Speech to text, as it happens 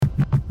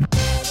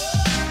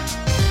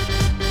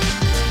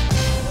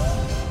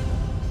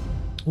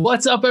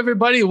What's up,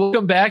 everybody?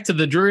 Welcome back to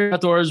the Drury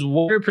Outdoors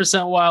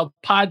 100% Wild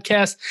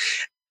podcast,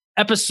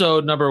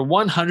 episode number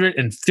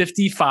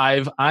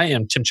 155. I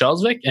am Tim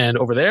Chelsvik, and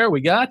over there we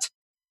got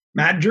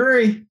Matt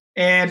Drury,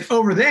 and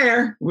over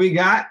there we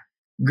got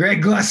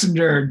Greg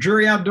Glessinger,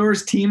 Drury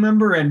Outdoors team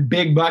member and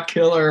big buck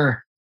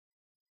killer.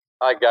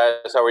 Hi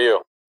guys, how are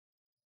you?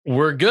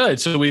 We're good.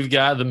 So we've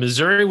got the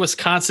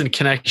Missouri-Wisconsin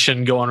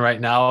connection going right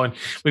now, and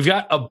we've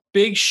got a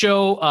big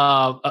show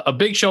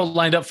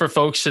lined up for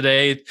folks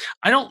today.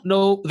 I don't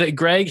know that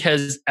Greg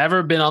has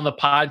ever been on the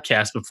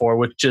podcast before,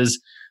 which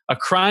is a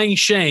crying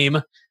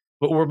shame,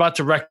 but we're about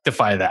to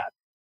rectify that.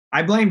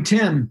 I blame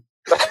Tim.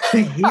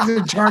 He's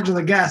in charge of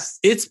the guests.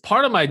 It's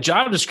part of my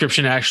job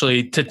description,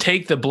 actually, to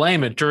take the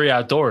blame at Drury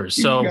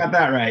Outdoors. So you got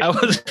that right. I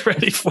was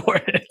ready for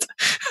it.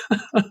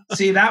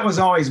 See, that was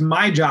always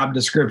my job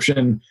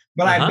description,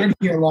 but I've been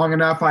here long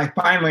enough. I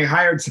finally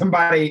hired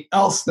somebody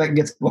else that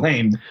gets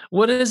blamed.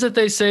 What is it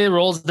they say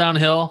rolls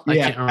downhill? I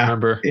can't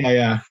remember.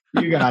 Yeah.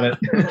 You got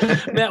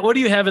it. Matt, what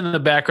do you have in the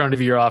background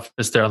of your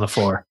office there on the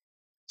floor?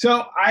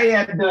 So I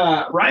had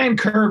Ryan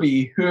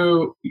Kirby,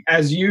 who,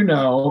 as you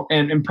know,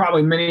 and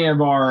probably many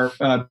of our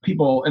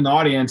people in the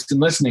audience and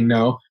listening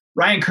know,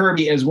 Ryan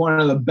Kirby is one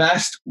of the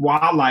best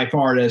wildlife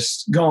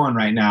artists going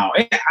right now.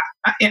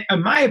 In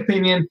my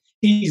opinion,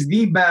 he's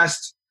the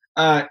best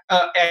at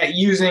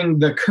using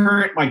the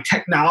current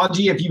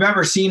technology. If you've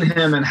ever seen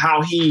him and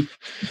how he,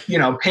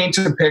 paints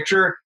a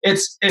picture,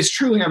 it's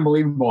truly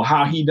unbelievable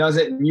how he does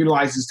it and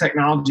utilizes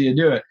technology to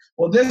do it.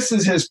 Well, this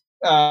is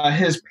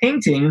his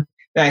painting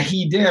that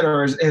he did,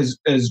 or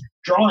his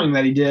drawing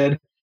that he did,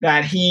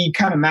 that he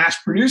kind of mass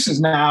produces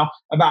now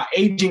about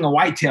aging a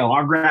whitetail.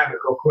 I'll grab it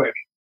real quick.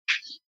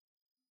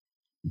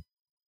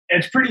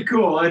 It's pretty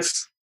cool.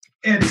 It's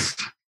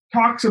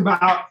talks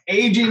about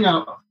aging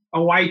a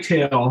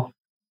whitetail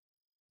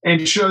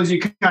and shows you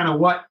kind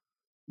of what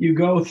you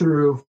go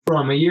through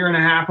from a year and a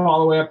half all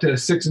the way up to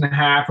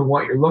 6.5 and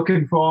what you're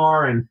looking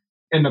for and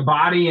in the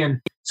body. And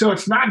so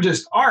it's not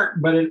just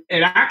art, but it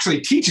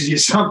actually teaches you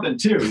something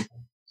too.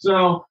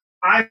 So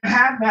I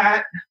had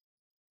that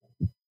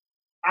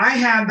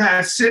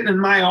sitting in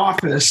my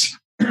office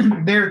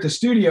there at the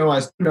studio,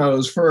 as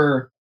knows,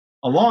 for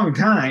a long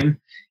time.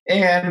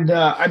 And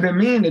I've been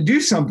meaning to do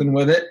something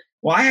with it.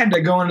 Well, I had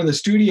to go into the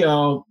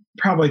studio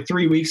probably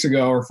 3 weeks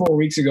ago or 4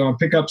 weeks ago and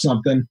pick up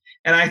something.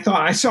 And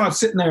I saw it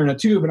sitting there in a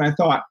tube, and I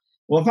thought,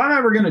 well, if I'm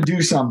ever going to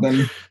do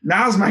something,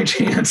 now's my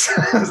chance.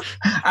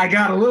 I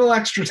got a little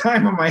extra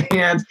time on my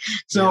hands.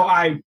 So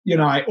I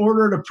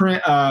ordered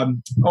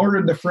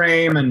ordered the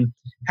frame and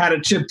had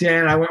it chipped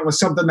in. I went with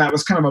something that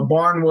was kind of a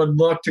barnwood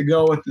look to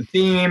go with the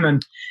theme.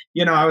 And,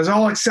 I was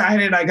all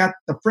excited. I got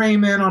the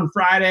frame in on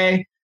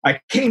Friday. I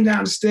came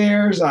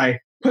downstairs. I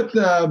put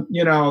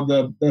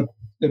the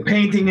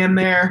painting in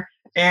there,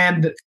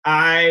 and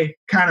I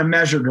kind of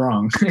measured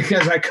wrong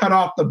because I cut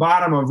off the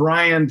bottom of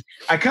Ryan.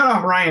 I cut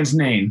off Ryan's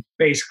name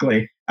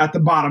basically at the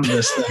bottom of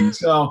this thing.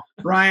 So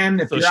Ryan,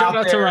 if you're shout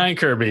out there, to Ryan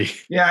Kirby.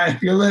 Yeah,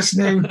 if you're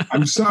listening,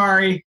 I'm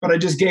sorry, but I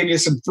just gave you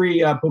some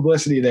free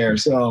publicity there.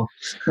 So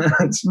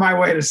it's my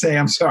way to say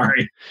I'm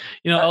sorry.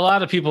 A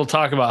lot of people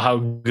talk about how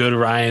good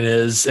Ryan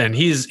is, and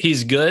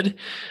he's good,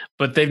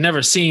 but they've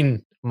never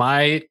seen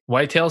my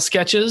whitetail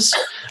sketches.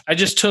 I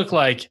just took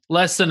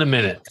less than a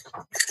minute.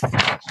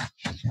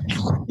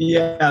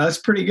 Yeah, that's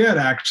pretty good,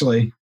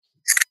 actually.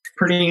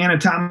 Pretty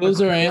anatomical. Those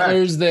are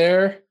antlers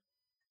there.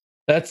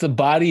 That's the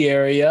body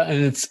area,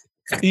 and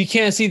you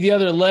can't see the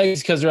other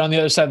legs because they're on the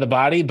other side of the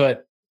body.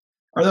 But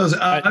are those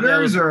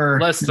udders or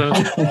less than?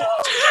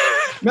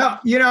 Well,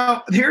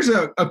 here's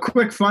a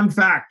quick fun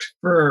fact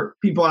for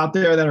people out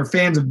there that are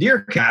fans of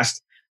DeerCast.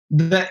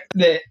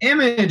 The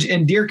image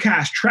in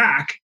DeerCast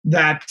Track,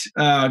 that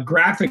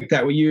graphic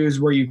that we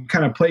use where you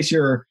kind of place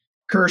your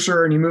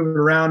cursor and you move it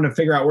around to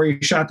figure out where you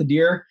shot the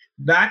deer,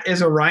 that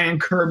is a Ryan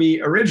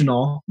Kirby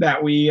original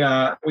that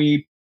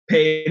we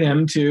paid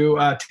him to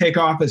take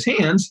off his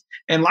hands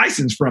and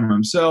license from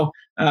him. So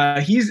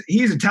he's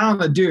a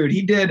talented dude.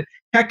 He did,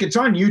 it's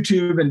on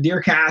YouTube and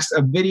DeerCast,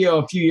 a video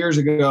a few years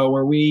ago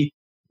where we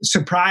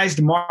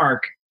surprised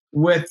Mark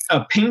with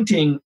a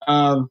painting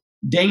of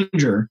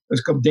Danger. It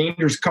was called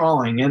Danger's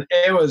Calling. And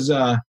it was,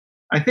 I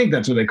think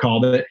that's what they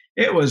called it.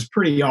 It was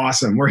pretty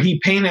awesome, where he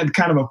painted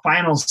kind of a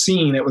final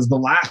scene. It was the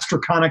last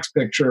Draconex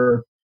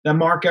picture that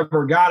Mark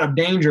ever got of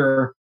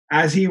Danger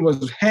as he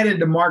was headed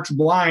to Mark's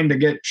blind to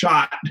get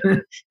shot.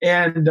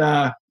 And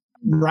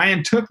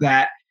Ryan took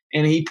that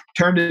and he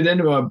turned it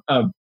into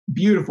a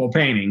beautiful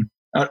painting,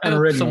 an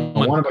original,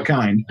 one of a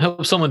kind. I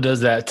hope someone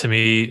does that to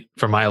me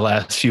for my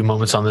last few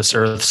moments on this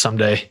earth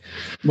someday.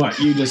 What,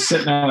 you just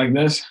sitting there like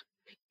this?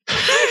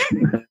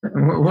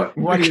 What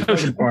are you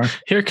looking for?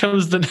 Here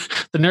comes the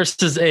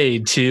nurse's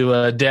aide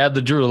to dab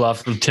the drool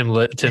off of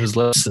Tim's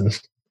lips. And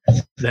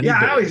then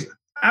I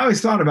I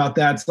always thought about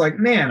that. It's like,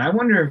 man, I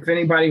wonder if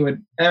anybody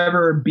would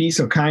ever be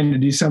so kind to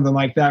do something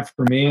like that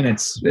for me. And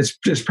it's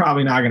just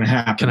probably not going to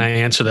happen. Can I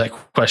answer that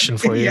question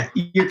for you? Yeah,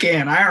 you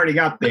can. I already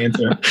got the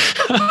answer.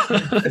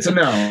 It's a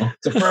no.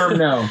 It's a firm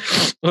no.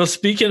 Well,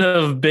 speaking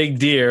of big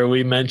deer,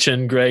 we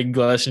mentioned Greg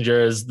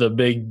Glessinger as the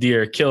big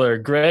deer killer.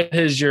 Greg,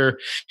 your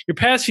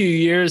past few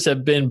years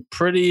have been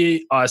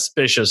pretty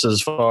auspicious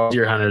as far as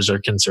deer hunters are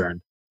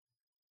concerned.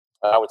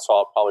 I would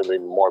probably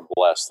be more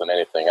blessed than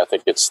anything. I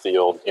think it's the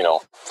old,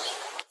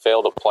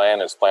 fail to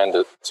plan is planned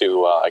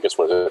to I guess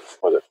was it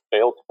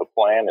fail to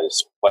plan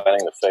is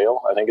planning to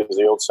fail, I think is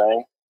the old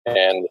saying.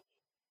 And,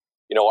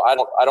 I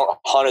don't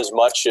hunt as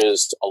much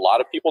as a lot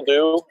of people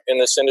do in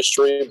this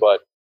industry,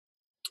 but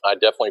I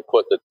definitely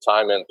put the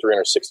time in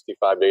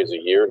 365 days a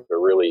year to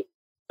really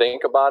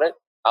think about it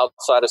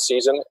outside of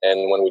season.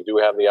 And when we do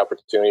have the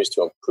opportunities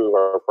to improve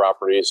our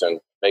properties and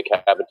make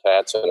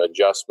habitats and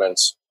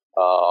adjustments,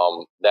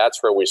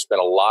 that's where we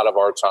spend a lot of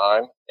our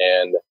time,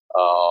 and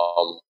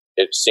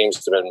it seems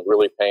to have been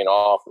really paying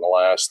off in the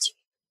last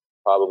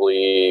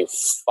probably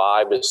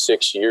 5 to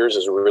 6 years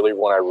is really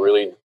when I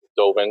really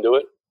dove into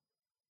it.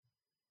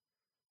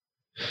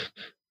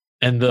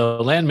 And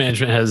the land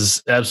management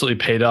has absolutely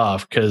paid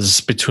off,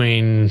 because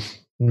between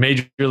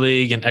Major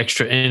League and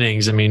extra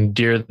innings, I mean,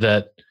 deer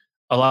that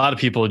a lot of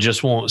people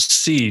just won't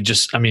see.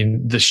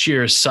 The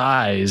sheer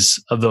size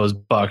of those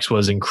bucks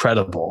was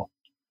incredible.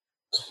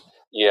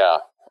 Yeah.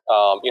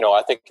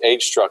 I think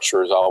age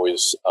structure is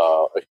always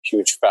a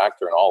huge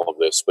factor in all of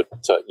this, but,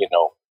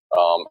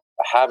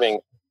 having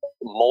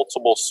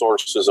multiple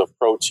sources of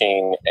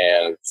protein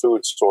and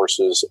food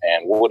sources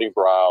and woody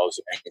browse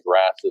and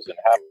grasses and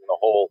having the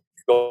whole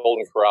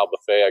Golden Corral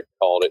buffet, I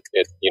called it,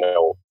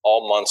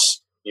 all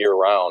months year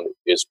round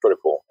is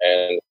critical.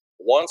 And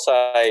once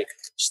I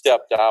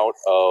stepped out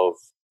of,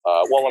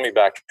 let me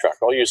backtrack.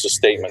 I'll use a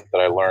statement that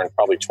I learned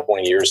probably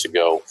 22 years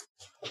ago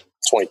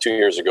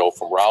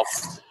from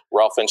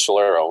Ralph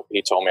Enchalero.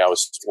 He told me I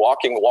was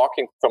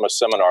walking from a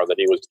seminar that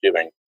he was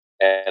giving,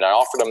 and I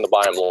offered him to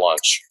buy him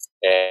lunch.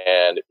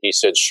 And he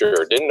said, sure.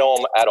 Didn't know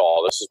him at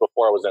all. This is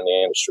before I was in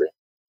the industry.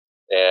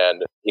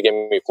 And he gave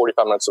me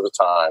 45 minutes of the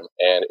time.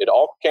 And it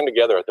all came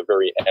together at the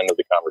very end of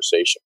the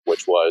conversation,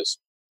 which was,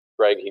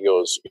 Greg, he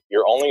goes,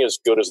 you're only as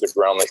good as the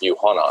ground that you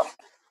hunt on.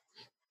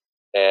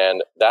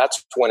 And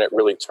that's when it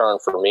really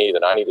turned for me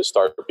that I need to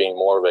start being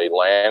more of a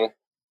land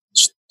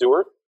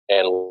steward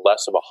and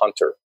less of a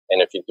hunter.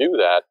 And if you do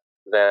that,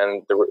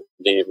 then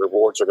the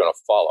rewards are going to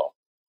follow.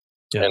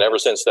 Yeah. And ever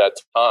since that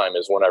time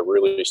is when I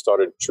really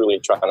started truly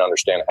trying to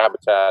understand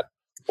habitat,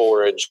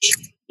 forage,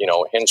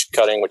 hinge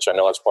cutting, which I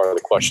know that's part of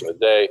the question of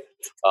the day,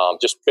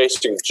 just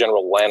basic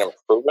general land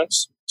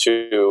improvements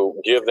to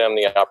give them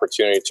the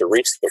opportunity to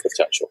reach their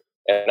potential.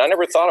 And I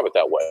never thought of it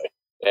that way.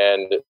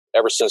 And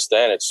ever since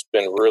then, it's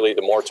been really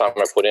the more time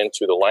I put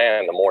into the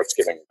land, the more it's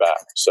giving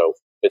back. So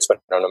it's been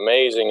an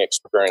amazing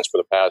experience for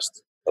the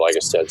past, like I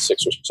said,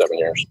 6 or 7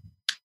 years.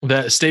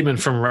 That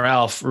statement from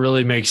Ralph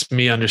really makes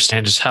me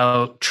understand just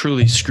how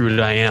truly screwed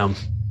I am.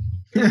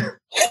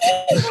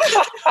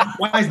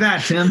 Why is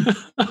that, Tim?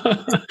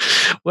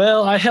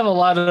 Well, I have a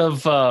lot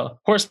of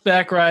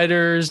horseback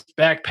riders,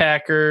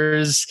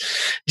 backpackers.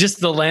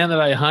 Just the land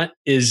that I hunt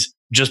is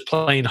just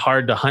plain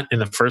hard to hunt in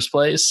the first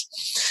place.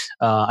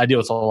 I deal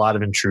with a lot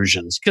of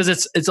intrusions because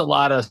it's a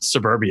lot of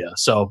suburbia.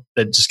 So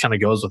that just kind of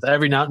goes with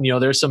every now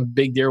and there's some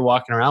big deer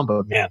walking around,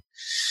 but man,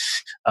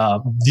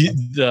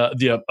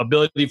 the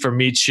ability for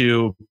me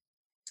to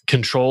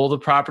control the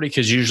property,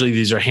 because usually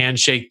these are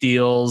handshake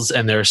deals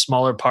and they're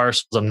smaller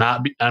parcels. I'm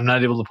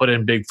not able to put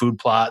in big food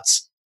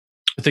plots,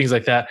 things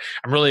like that.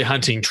 I'm really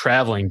hunting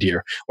traveling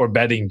deer or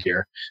bedding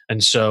deer,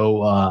 and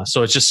so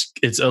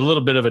it's a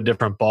little bit of a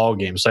different ball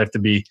game. So I have to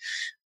be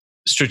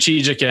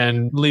strategic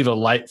and leave a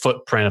light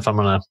footprint if I'm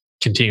going to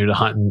continue to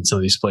hunt in some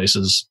of these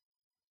places.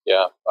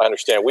 Yeah, I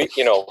understand.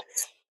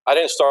 I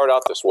didn't start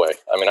out this way.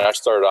 I mean, I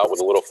started out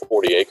with a little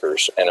 40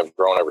 acres and have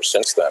grown ever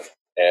since then.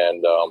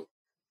 And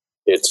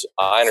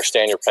I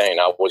understand your pain.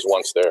 I was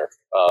once there.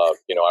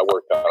 I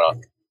worked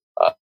on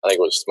I think it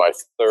was my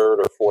third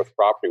or fourth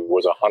property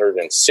was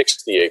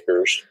 160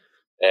 acres.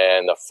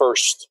 And I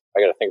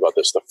got to think about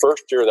this. The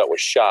first deer that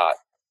was shot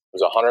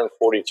was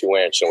 142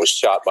 inch and was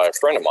shot by a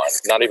friend of mine,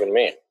 not even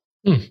me.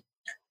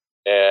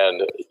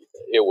 And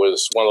it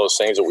was one of those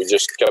things that we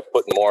just kept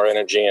putting more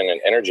energy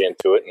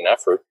into it and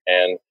effort.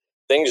 And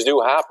things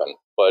do happen.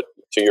 But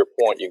to your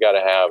point, you got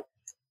to have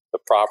the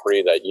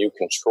property that you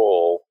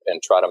control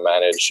and try to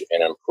manage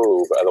and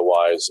improve.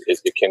 Otherwise,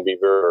 it can be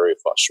very, very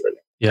frustrating.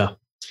 Yeah.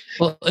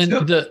 Well,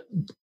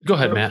 go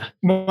ahead, Matt.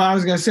 Well, I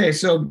was going to say,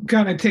 so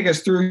kind of take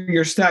us through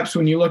your steps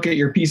when you look at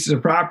your pieces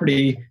of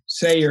property,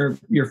 say your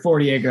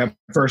 40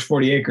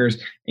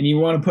 acres, and you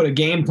want to put a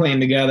game plan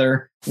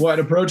together. What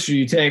approach do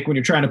you take when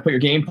you're trying to put your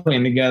game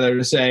plan together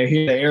to say,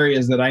 here are the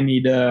areas that I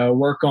need to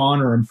work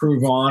on or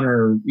improve on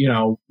or,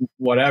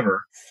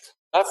 whatever?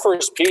 That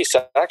first piece,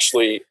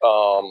 actually,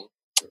 when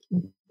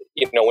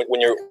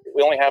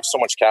we only have so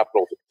much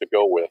capital to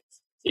go with.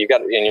 and you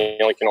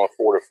only can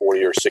afford a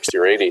 40 or 60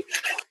 or 80.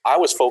 I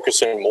was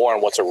focusing more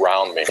on what's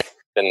around me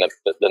than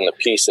the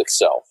piece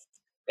itself.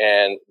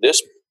 And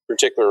this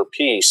particular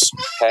piece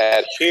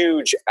had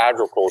huge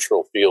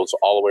agricultural fields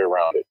all the way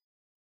around it.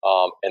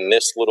 And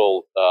this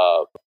little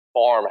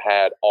farm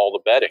had all the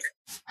bedding.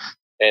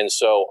 And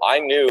so I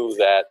knew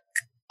that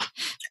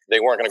they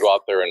weren't going to go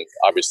out there and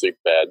obviously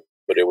bed,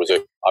 but it was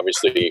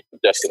obviously a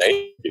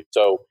destination.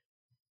 So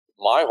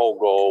my whole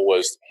goal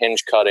was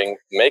hinge cutting,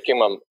 making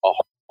them a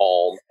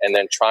home, and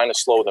then trying to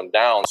slow them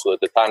down so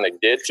that the time they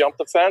did jump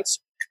the fence,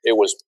 it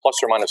was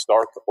plus or minus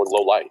dark or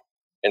low light.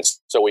 And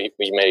so we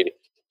made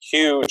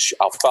huge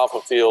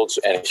alfalfa fields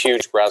and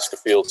huge brassica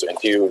fields and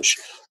huge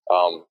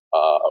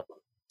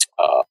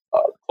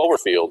clover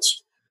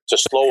fields to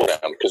slow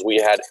them because we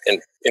had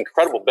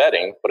incredible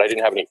bedding, but I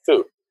didn't have any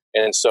food.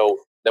 And so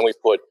then we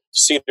put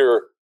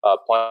cedar,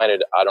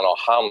 planted, I don't know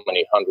how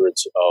many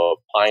hundreds of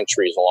pine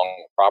trees along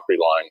the property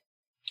line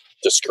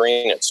to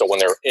screen it. So when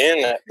they're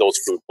in those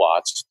food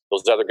plots,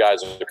 those other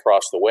guys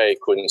across the way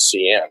couldn't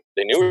see in.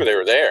 They knew they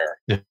were there.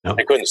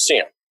 They couldn't see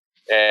them.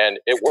 And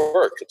it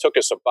worked. It took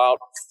us about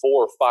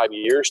 4 or 5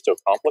 years to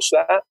accomplish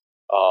that.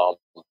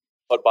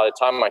 But by the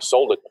time I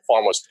sold it, the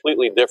farm was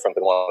completely different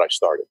than when I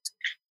started.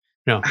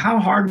 Yeah. How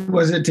hard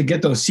was it to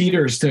get those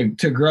cedars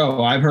to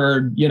grow? I've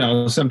heard,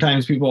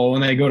 sometimes people, when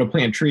they go to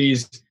plant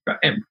trees,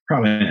 and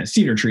probably not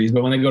cedar trees,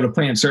 but when they go to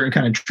plant certain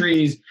kind of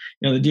trees,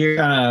 the deer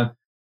kind of,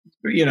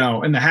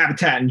 and the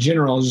habitat in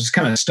general is just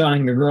kind of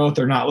stunning the growth.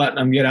 They're not letting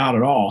them get out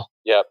at all.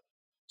 Yeah.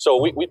 So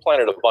we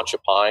planted a bunch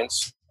of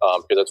pines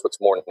because that's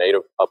what's more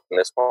native up in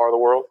this part of the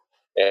world.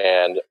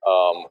 And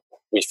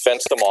we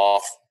fenced them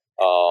off,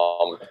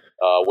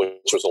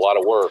 which was a lot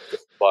of work,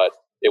 but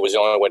it was the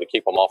only way to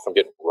keep them off from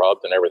getting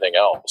rubbed and everything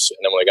else. And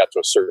then when they got to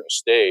a certain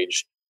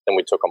stage, then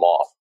we took them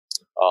off.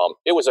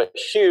 It was a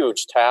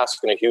huge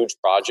task and a huge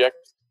project.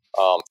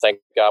 Thank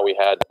God we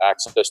had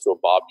access to a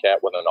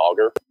bobcat with an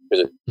auger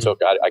because it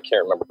took, I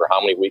can't remember for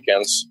how many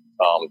weekends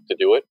to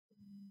do it.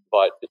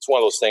 But it's one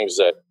of those things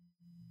that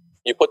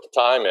you put the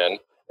time in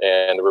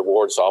and the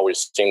rewards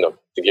always seem to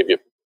give you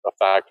a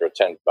factor of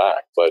 10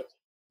 back. But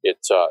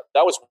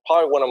that was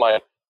probably one of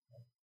my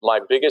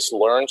biggest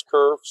learning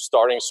curve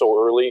starting so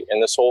early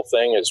in this whole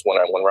thing is when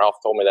Ralph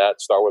told me that,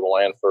 start with the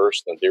land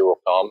first and deer will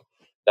come.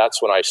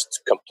 That's when I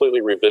completely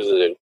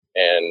revisited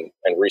and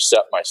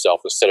reset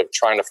myself. Instead of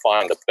trying to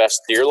find the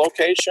best deer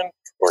location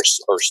or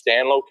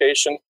stand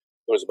location,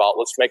 it was about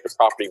let's make the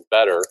property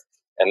better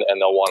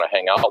and they'll want to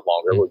hang out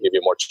longer. We'll give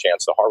you more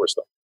chance to harvest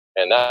them.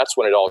 And that's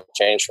when it all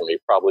changed for me,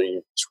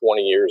 probably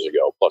 20 years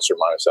ago, plus or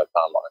minus that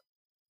timeline.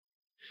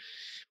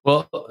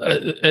 Well,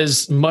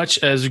 as much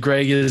as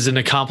Greg is an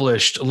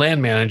accomplished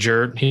land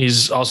manager,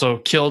 he's also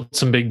killed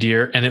some big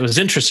deer. And it was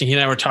interesting. He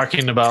and I were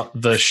talking about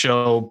the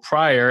show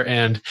prior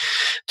and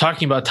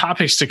talking about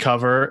topics to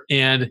cover.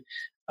 And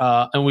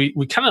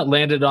we kind of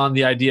landed on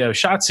the idea of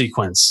shot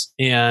sequence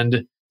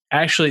and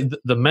actually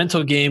the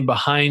mental game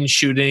behind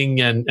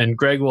shooting. And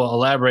Greg will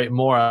elaborate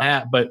more on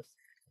that. But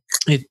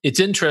it's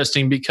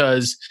interesting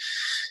because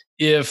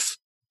if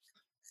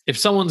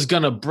someone's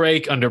going to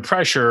break under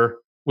pressure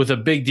with a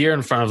big deer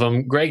in front of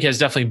him, Greg has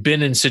definitely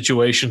been in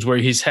situations where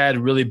he's had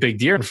really big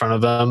deer in front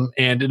of him.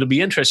 And it'll be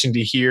interesting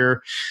to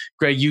hear,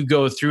 Greg, you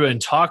go through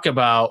and talk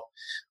about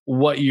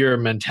what your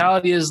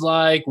mentality is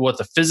like, what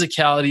the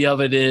physicality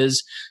of it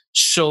is,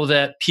 so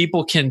that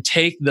people can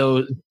take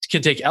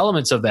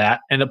elements of that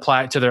and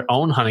apply it to their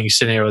own hunting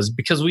scenarios.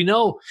 Because we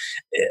know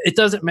it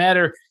doesn't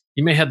matter.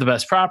 You may have the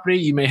best property,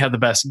 you may have the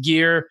best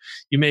gear,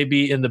 you may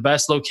be in the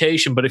best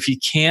location, but if you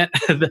can't,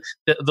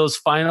 those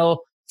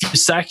final few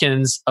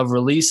seconds of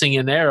releasing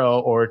an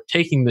arrow or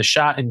taking the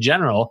shot in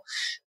general,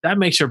 that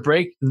makes or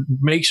breaks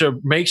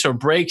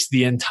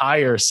the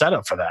entire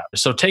setup for that.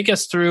 So take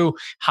us through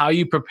how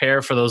you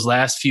prepare for those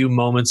last few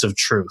moments of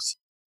truth.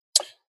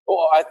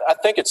 Well, I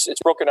think it's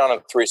broken down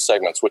into 3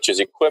 segments, which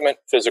is equipment,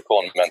 physical,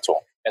 and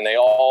mental. And they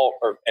all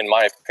are, in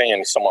my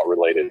opinion, somewhat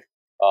related.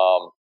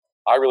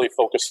 I really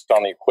focused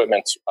on the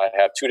equipment. I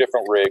have 2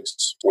 different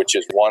rigs, which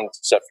is one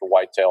set for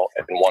whitetail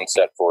and one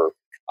set for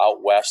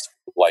out west,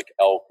 like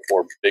elk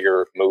or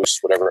bigger moose,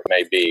 whatever it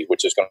may be,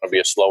 which is going to be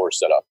a slower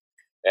setup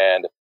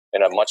and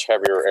a much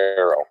heavier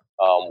arrow.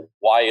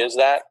 Why is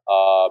that?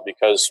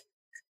 Because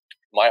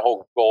my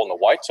whole goal in the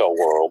whitetail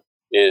world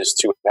is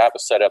to have a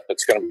setup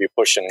that's going to be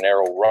pushing an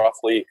arrow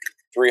roughly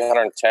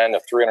 310 to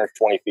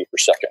 320 feet per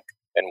second.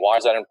 And why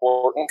is that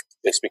important?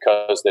 It's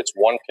because it's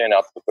one pin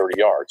out to 30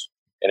 yards.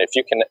 And if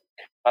you can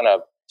kind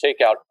of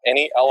take out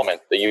any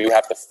element that you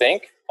have to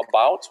think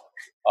about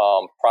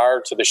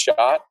prior to the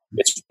shot,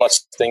 it's one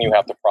thing you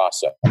have to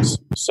process.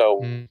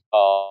 So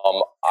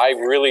I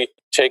really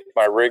take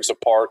my rigs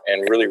apart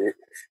and really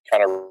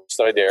kind of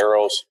study the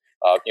arrows.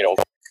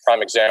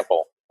 Prime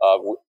example,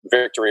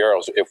 Victory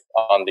arrows. If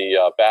on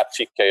the VAP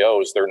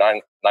TKOs, they're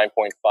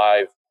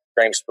 9.5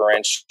 grams per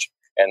inch,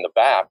 and the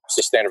VAPs,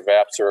 the standard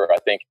VAPs are I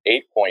think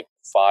 8.5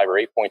 or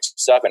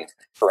 8.7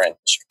 per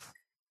inch.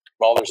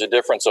 Well, there's a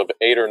difference of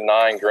 8 or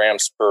 9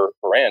 grams per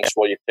inch.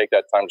 Well, you take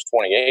that times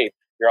 28,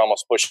 you're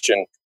almost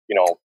pushing,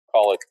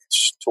 call it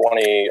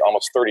 20,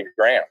 almost 30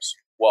 grams.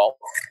 Well,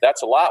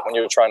 that's a lot when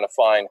you're trying to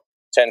find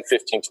 10,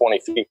 15, 20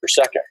 feet per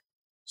second.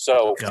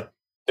 So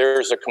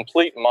there's a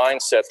complete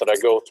mindset that I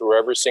go through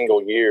every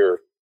single year,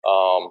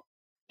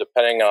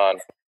 depending on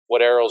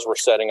what arrows we're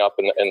setting up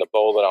in the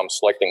bow that I'm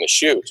selecting to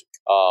shoot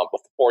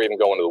before even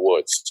going to the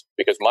woods.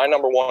 Because my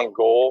number one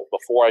goal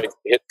before I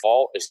hit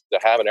fall is to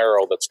have an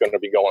arrow that's going to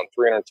be going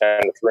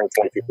 310 to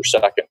 320 feet per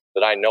second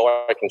that I know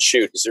I can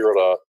shoot 0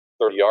 to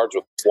 30 yards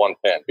with one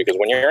pin. Because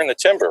when you're in the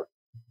timber,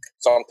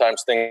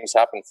 sometimes things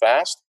happen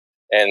fast.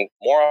 And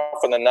more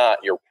often than not,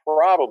 you're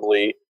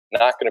probably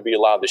not going to be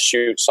allowed to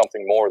shoot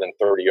something more than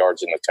 30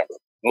 yards in the timber,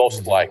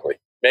 most likely.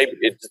 Maybe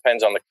it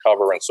depends on the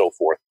cover and so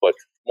forth, but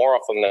more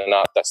often than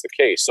not, that's the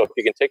case. So if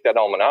you can take that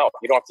element out,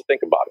 you don't have to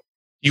think about it.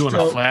 You want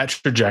a flat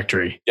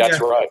trajectory. That's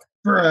right.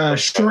 For a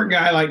short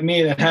guy like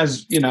me that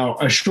has,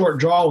 a short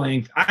draw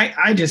length,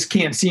 I just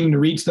can't seem to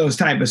reach those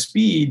type of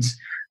speeds.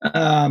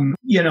 What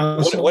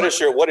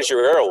is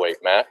your arrow weight,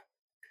 Matt?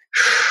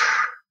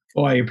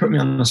 Boy, you put me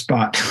on the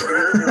spot.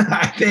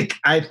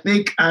 I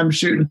think I'm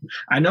shooting.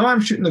 I know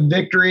I'm shooting the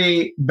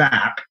Victory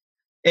VAP,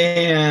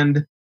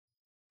 and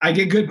I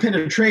get good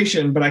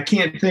penetration, but I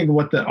can't think of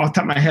off the top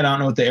of my head. I don't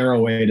know what the arrow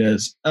weight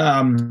is.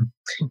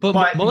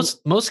 But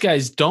most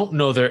guys don't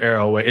know their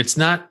arrow weight. It's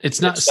not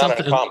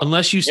something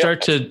unless you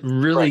start to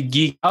really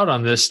geek out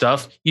on this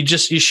stuff. You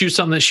shoot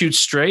something that shoots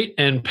straight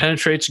and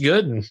penetrates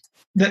good.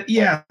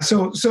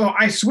 So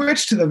I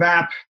switched to the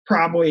VAP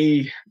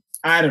probably,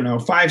 I don't know,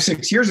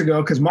 5-6 years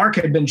ago, because Mark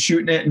had been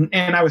shooting it,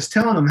 and I was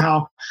telling him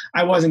how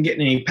I wasn't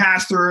getting any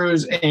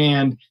pass-throughs,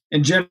 and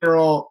in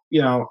general,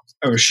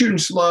 I was shooting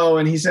slow,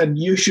 and he said,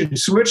 you should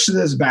switch to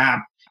this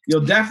VAP.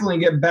 You'll definitely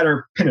get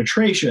better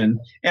penetration.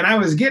 And I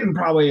was getting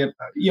probably,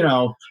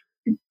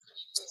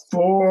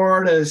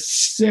 4 to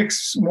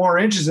 6 more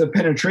inches of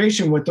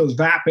penetration with those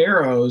VAP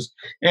arrows.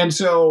 And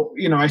so,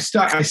 I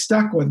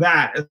stuck with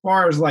that. As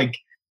far as like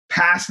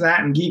past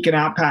that and geeking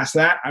out past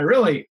that,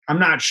 I'm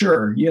not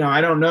sure. I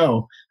don't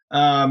know.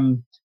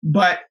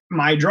 But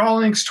my draw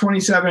length's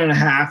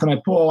 27.5, and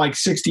I pull like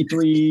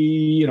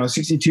 63,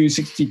 62,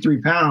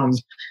 63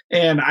 pounds,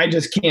 and I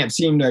just can't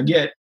seem to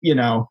get,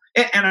 and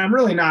I'm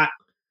really not,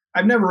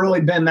 I've never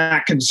really been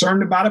that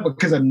concerned about it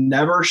because I've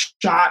never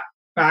shot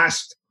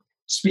fast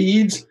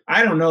speeds.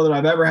 I don't know that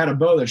I've ever had a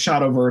bow that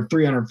shot over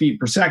 300 feet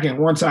per second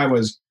once I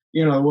was,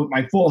 with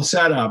my full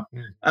setup.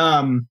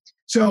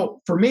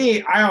 So for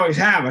me, I always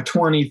have a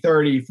 20,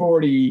 30,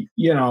 40,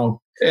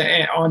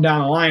 on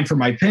down the line for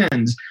my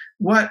pins.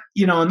 What,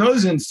 in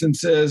those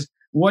instances,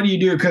 what do you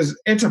do? Because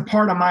it's a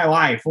part of my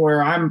life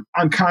where I'm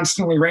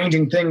constantly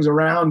ranging things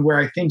around where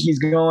I think he's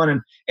going.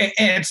 And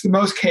it's the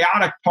most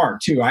chaotic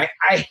part too. I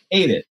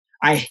hate it.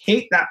 I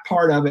hate that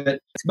part of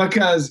it,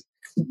 because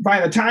by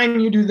the time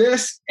you do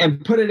this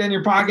and put it in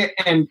your pocket,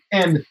 and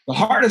the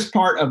hardest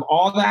part of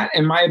all that,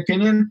 in my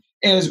opinion,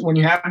 is when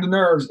you have the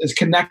nerves, is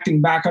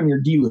connecting back on your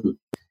D-loop.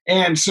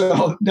 And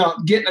so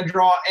getting a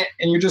draw,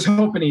 and you're just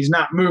hoping he's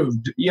not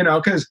moved,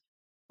 because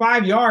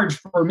 5 yards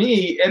for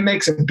me, it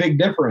makes a big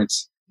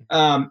difference.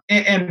 Dad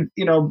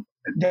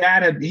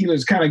he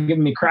was kind of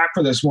giving me crap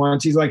for this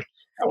once. He's like,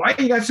 why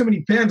you got so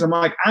many pins? I'm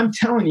like, I'm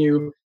telling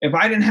you, if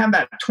I didn't have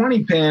that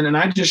 20 pin and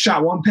I just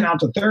shot one pin out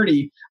to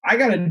 30, I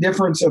got a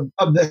difference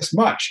of this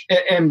much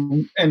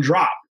and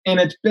drop. And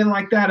it's been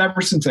like that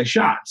ever since I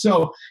shot.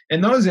 So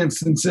in those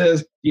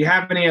instances, do you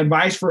have any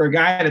advice for a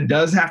guy that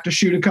does have to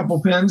shoot a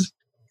couple pins?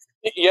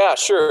 Yeah,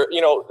 sure.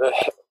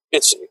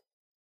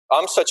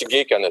 I'm such a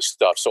geek on this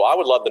stuff, so I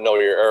would love to know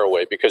your arrow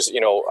weight, because,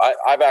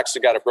 I've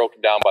actually got it broken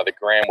down by the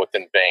gram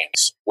within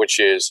vanes, which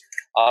is,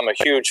 I'm a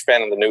huge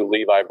fan of the new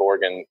Levi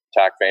Borgen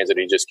tack vanes that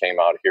he just came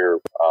out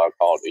here,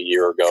 called a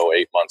year ago,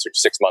 8 months or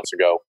 6 months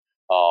ago.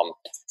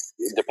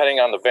 Depending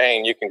on the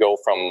vane, you can go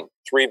from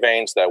 3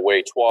 vanes that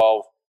weigh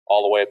 12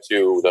 all the way up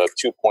to the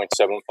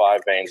 2.75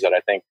 vanes that I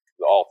think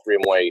all 3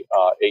 of them weigh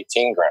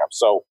 18 grams.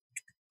 So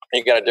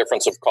you got a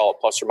difference of, call it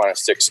plus or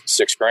minus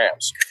 6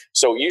 grams.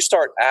 So you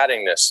start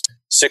adding this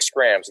 6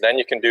 grams, then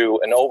you can do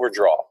an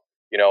overdraw.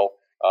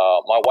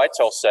 My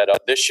whitetail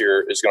setup this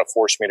year is going to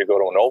force me to go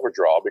to an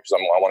overdraw because I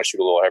want to shoot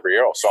a little heavier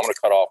arrow. So I'm going to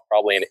cut off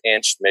probably an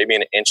inch, maybe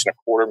an inch and a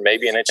quarter,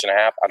 maybe an inch and a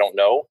half. I don't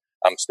know.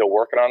 I'm still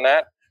working on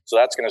that. So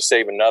that's going to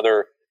save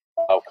another,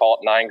 call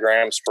it 9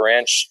 grams per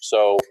inch.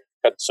 So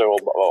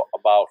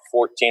about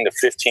 14 to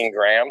 15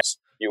 grams.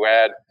 You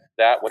add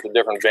that with the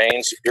different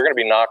vanes, you're going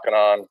to be knocking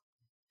on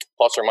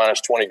plus or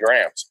minus 20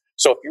 grams.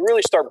 So if you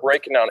really start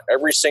breaking down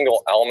every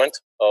single element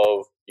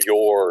of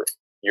your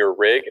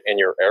rig and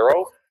your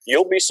arrow,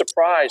 you'll be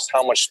surprised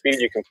how much speed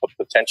you can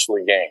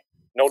potentially gain.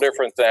 No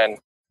different than,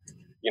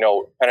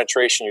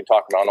 penetration you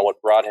talk about. I don't know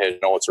what broadhead, I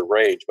know it's a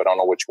Rage, but I don't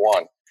know which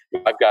one.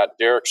 I've got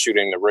Derek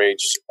shooting the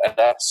Rage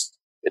S.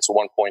 It's a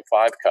 1.5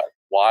 cut.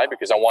 Why?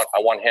 Because I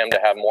want him to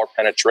have more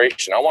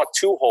penetration. I want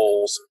 2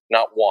 holes,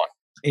 not 1.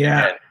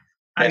 Yeah.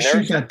 I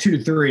shoot that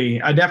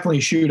 2-3. I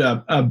definitely shoot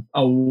a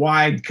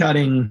wide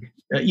cutting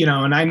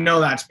and I know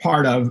that's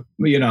part of,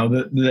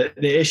 the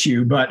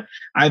issue, but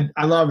I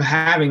love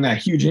having that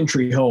huge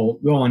entry hole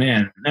going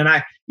in. And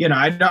I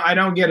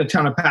don't get a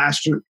ton of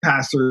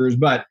passers,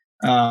 but,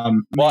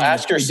 well,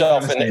 ask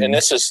yourself, and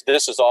this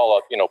is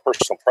all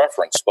personal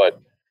preference, but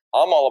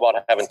I'm all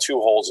about having 2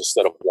 holes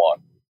instead of 1,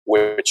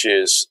 which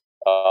is,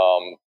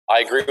 I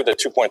agree with the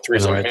 2.3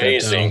 is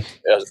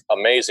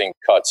amazing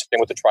cuts. Same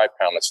with the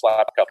tri-pound, the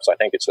slap cuts. I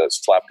think it's a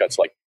slap cuts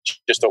like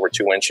just over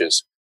 2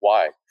 inches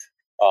wide.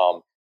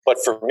 But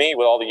for me,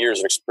 with all the years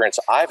of experience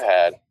I've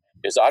had,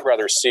 is I'd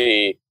rather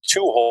see 2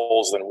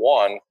 holes than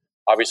 1.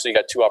 Obviously, you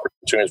got 2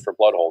 opportunities for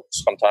blood holes.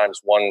 Sometimes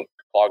one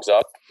clogs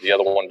up, the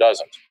other one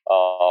doesn't.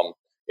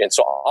 And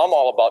so I'm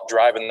all about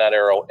driving that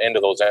arrow into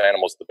those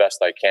animals the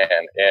best I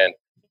can. And,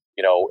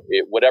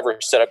 whatever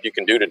setup you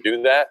can do to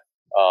do that,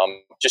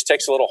 just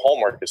takes a little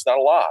homework. It's not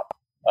a lot.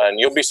 And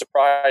you'll be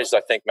surprised,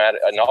 I think, Matt,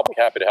 and I'll be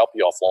happy to help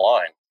you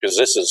offline because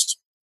this is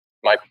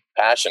my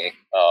passion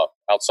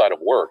outside of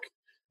work.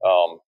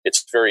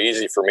 It's very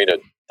easy for me to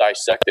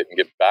dissect it and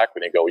get back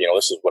when you go,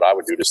 this is what I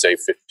would do to save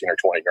 15 or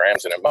 20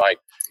 grams. And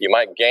you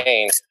might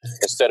gain,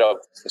 instead of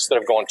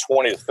going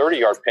 20 to 30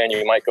 yard pin,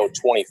 you might go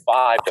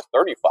 25 to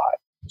 35.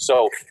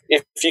 So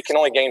if you can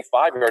only gain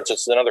 5 yards,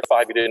 it's another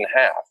 5 you didn't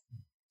have.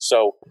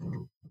 So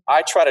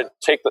I try to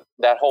take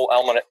that whole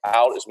element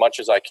out as much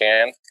as I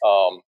can.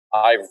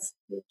 I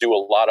do a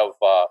lot of,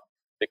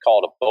 they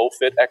call it a bow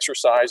fit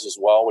exercise as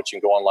well, which you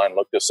can go online and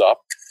look this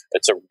up.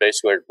 It's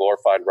basically a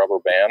glorified rubber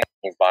band.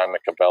 You can buy them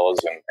at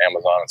Cabela's and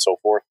Amazon and so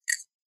forth.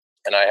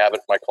 And I have it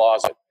in my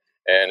closet.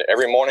 And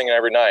every morning and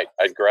every night,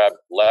 I'd grab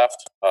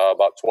left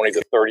about 20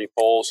 to 30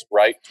 pulls,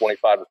 right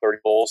 25 to 30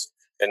 pulls.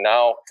 And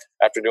now,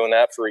 after doing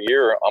that for a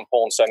year, I'm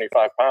pulling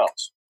 75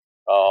 pounds.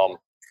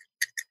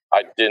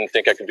 I didn't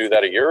think I could do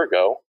that a year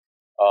ago.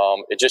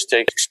 It just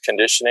takes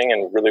conditioning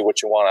and really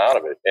what you want out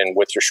of it. And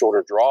with your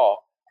shorter draw,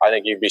 I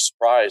think you'd be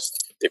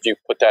surprised if you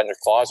put that in your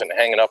closet and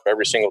hang it up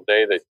every single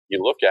day that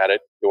you look at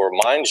it. It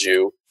reminds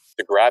you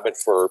to grab it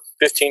for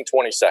 15,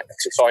 20 seconds.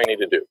 That's all you need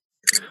to do.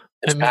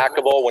 It's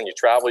packable. When you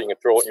travel, you can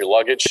throw it in your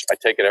luggage. I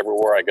take it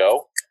everywhere I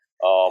go.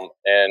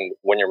 And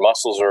when your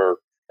muscles are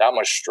that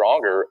much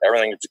stronger,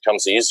 everything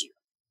becomes easier.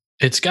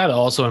 It's got to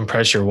also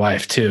impress your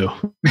wife too.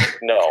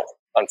 No,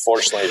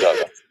 unfortunately it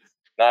doesn't.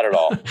 Not at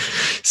all.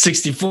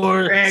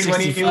 64, Greg, 65.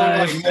 when you look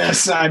like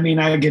this,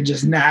 I could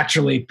just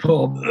naturally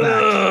pull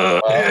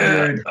back.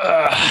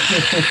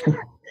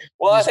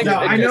 Well, I think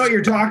I know what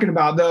you're talking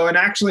about, though. And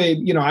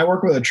actually, I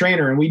work with a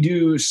trainer, and we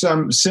do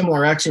some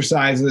similar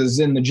exercises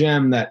in the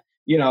gym that,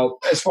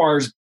 as far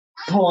as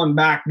pulling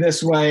back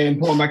this way and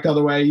pulling back the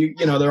other way,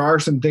 there are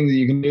some things that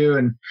you can do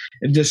and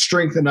just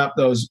strengthen up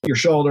your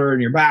shoulder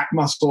and your back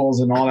muscles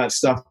and all that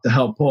stuff to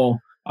help pull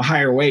a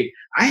higher weight.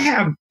 I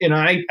have,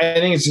 I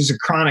think it's just a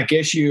chronic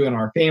issue in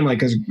our family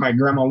because my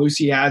grandma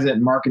Lucy has it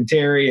and Mark and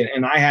Terry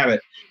and I have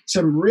it.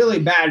 Some really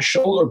bad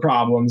shoulder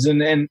problems.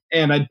 And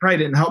I probably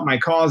didn't help my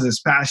cause this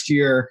past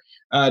year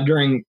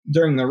during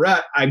the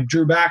rut. I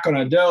drew back on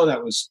a doe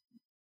that was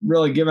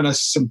really giving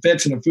us some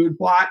fits in a food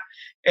plot.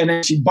 And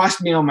then she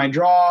busted me on my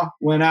draw,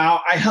 went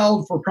out. I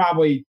held for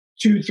probably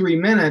 2-3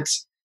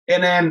 minutes.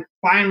 And then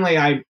finally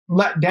I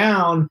let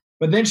down,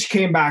 but then she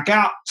came back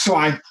out. So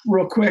I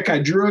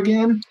drew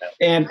again.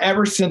 And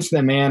ever since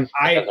then, man,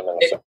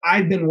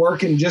 I've been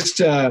working just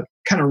to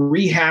kind of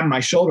rehab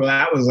my shoulder.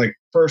 That was like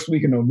first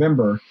week of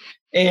November.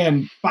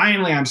 And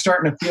finally I'm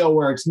starting to feel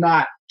where it's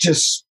not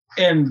just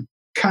in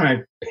kind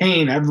of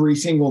pain every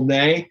single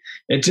day.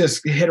 It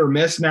just hit or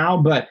miss now.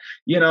 But,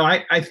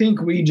 I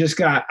think we just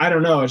got, I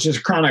don't know, it's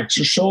just chronic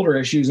shoulder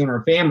issues in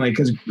our family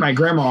because my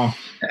grandma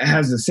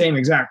has the same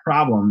exact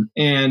problem.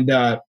 And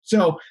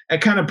so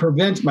it kind of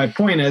prevents, my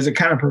point is, it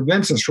kind of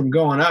prevents us from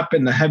going up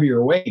in the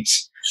heavier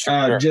weights,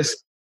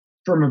 just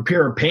from a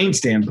pure pain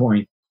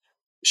standpoint.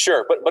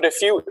 Sure. But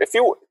if you,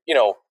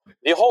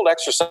 the whole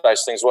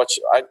exercise thing is what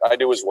I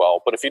do as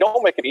well. But if you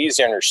don't make it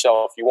easy on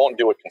yourself, you won't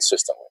do it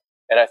consistently.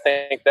 And I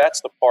think that's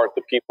the part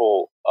that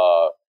people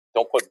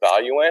don't put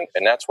value in.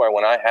 And that's why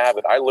when I have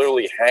it, I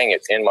literally hang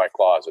it in my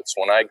closet. So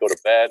when I go to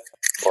bed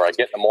or I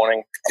get in the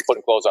morning, I'm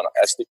putting clothes on.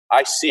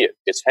 I see it.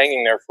 It's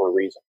hanging there for a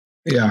reason.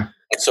 Yeah.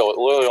 And so it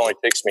literally only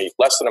takes me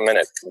less than a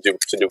minute to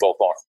do both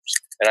arms.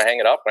 And I hang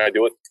it up and I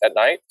do it at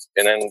night.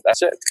 And then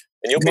that's it.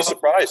 And you'll be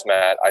surprised,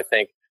 Matt. I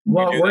think.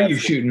 What were you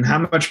shooting? How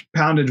much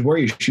poundage were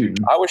you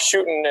shooting? I was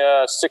shooting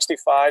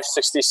 65,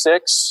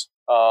 66.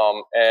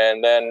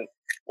 And then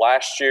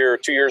last year,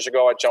 2 years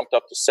ago, I jumped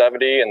up to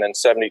 70 and then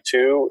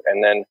 72.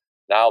 And then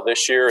now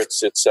this year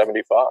it's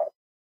 75.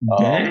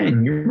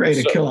 Dang, you're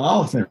ready to kill an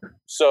elephant.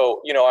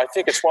 So, I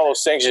think it's one of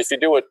those things, if you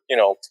do it,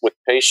 with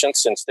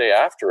patience and stay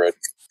after it,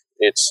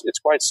 it's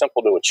quite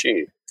simple to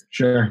achieve.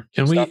 Sure.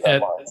 Can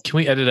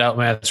we edit out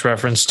Matt's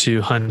reference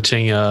to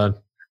hunting an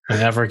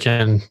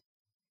African,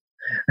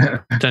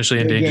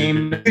 potentially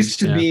endangered? Game used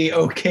to be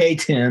okay,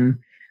 Tim.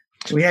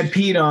 We had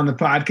Pete on the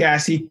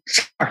podcast. He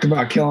talked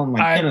about killing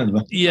like 10 of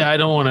them. Yeah, I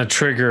don't want to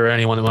trigger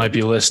anyone that might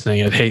be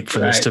listening. I'd hate for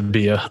this to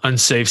be an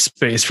unsafe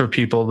space for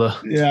people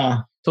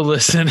to to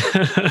listen.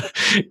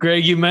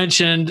 Greg, you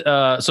mentioned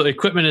so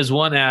equipment is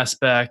one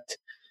aspect.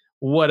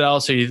 What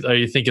else are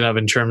you thinking of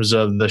in terms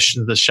of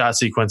the shot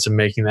sequence and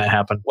making that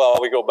happen? Well,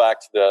 we go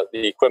back to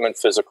the equipment,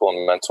 physical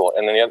and mental,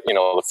 and then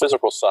the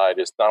physical side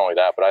is not only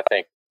that, but I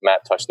think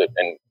Matt touched it,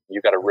 and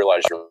you got to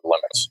realize your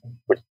limits,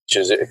 which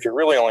is if you're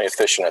really only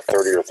efficient at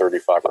 30 or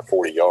 35 or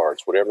 40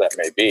 yards, whatever that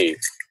may be,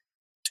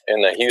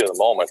 in the heat of the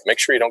moment, make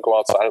sure you don't go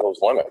outside of those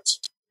limits,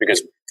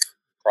 because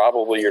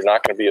probably you're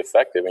not going to be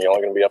effective and you're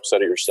only going to be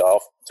upset at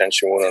yourself,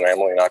 potentially wound an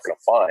animal you're not going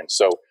to find.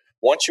 So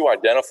once you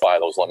identify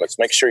those limits,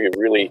 make sure you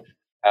really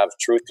have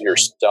truth to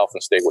yourself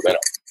and stay within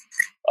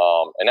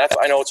them. And that's,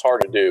 I know it's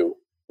hard to do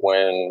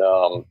when,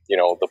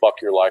 the buck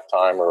of your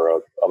lifetime or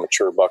a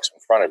mature buck's in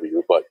front of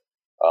you, but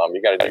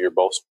you got to do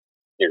both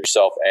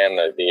yourself and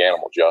the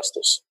animal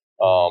justice.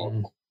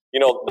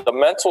 The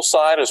mental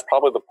side is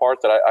probably the part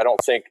that I don't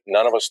think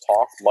none of us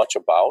talk much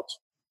about.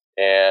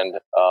 And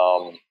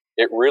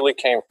it really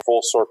came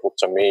full circle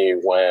to me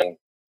when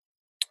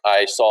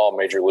I saw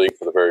Major League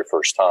for the very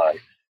first time.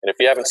 And if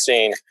you haven't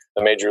seen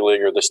the Major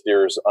League or this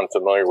deer is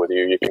unfamiliar with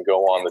you, you can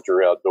go on the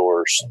Drury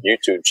Outdoors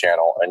YouTube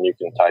channel and you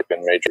can type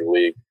in Major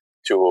League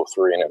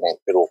 203 and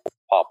it'll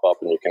pop up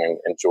and you can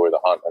enjoy the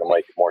hunt, and it'll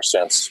make more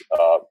sense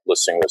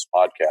listening to this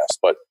podcast.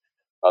 But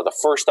the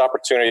first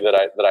opportunity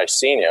that I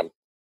seen him,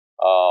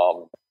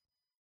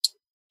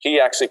 he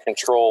actually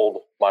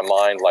controlled my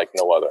mind like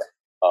no other.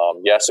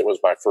 Yes, it was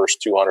my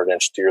first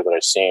 200-inch deer that I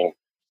seen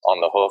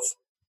on the hoof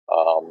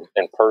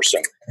in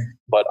person,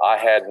 but I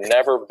had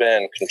never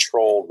been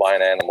controlled by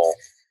an animal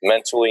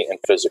mentally and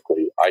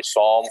physically. I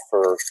saw him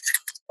for, it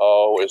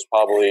was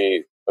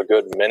probably a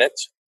good minute,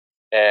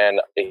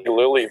 and he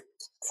literally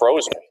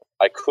froze me.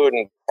 I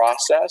couldn't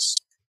process.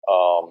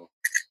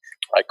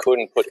 I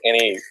couldn't put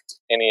any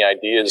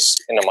ideas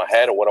into my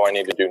head of what do I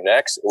need to do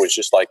next. It was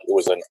just like, it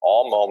was an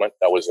all moment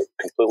that was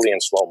completely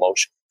in slow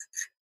motion.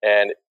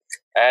 And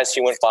as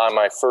he went by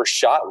my first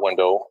shot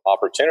window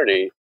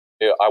opportunity,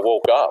 I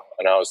woke up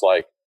and I was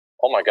like,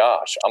 oh my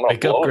gosh, I'm going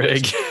to blow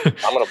this.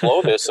 I'm going to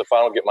blow this if I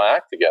don't get my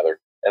act together.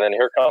 And then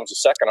here comes a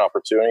second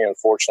opportunity.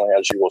 Unfortunately,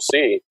 as you will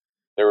see,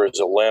 there was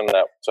a limb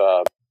that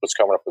was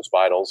covering up his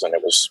vitals, and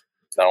it was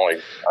not only,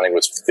 I think it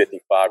was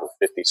 55 or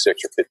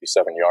 56 or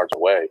 57 yards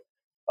away.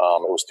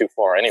 It was too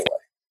far anyway.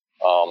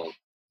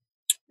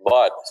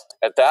 But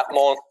at that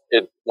moment,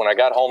 when I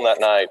got home that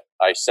night,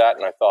 I sat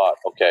and I thought,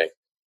 okay,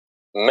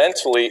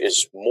 mentally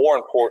is more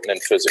important than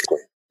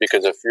physically,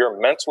 because if you're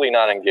mentally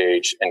not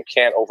engaged and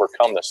can't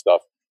overcome this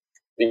stuff,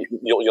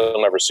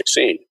 you'll never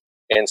succeed.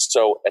 And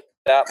so at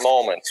that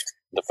moment,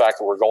 the fact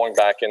that we're going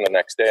back in the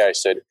next day, I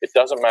said, it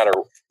doesn't matter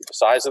the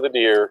size of the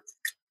deer,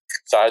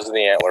 size of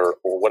the antler,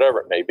 or whatever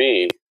it may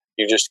be.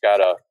 You just got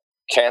to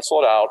cancel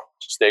it out,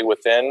 stay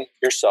within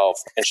yourself,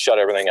 and shut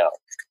everything out.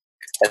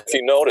 And if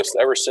you notice,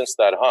 ever since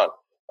that hunt,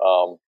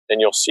 and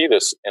you'll see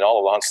this in all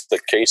of the hunts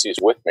that Casey's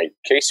with me,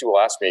 Casey will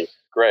ask me,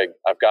 Greg,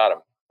 I've got him.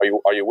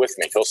 Are you with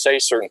me? He'll say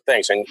certain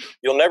things, and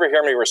you'll never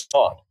hear me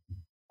respond.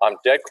 I'm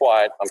dead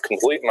quiet. I'm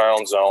completely in my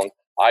own zone.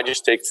 I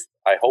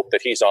hope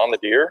that he's on the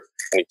deer,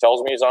 and he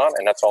tells me he's on,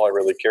 and that's all I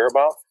really care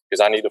about,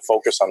 because I need to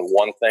focus on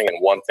one thing and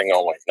one thing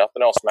only.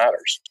 Nothing else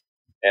matters.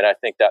 And I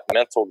think that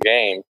mental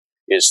game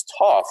is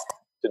tough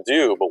to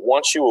do, but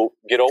once you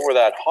get over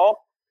that hump,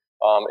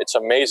 it's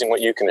amazing what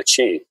you can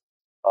achieve.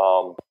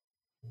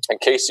 And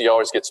Casey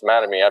always gets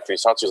mad at me after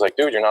these hunts. He's like,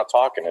 dude, you're not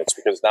talking. It's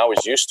because now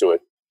he's used to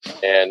it.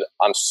 And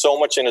I'm so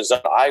much in his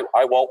zone, I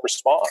won't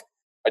respond.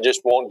 I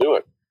just won't do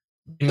it.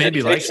 Maybe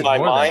it takes my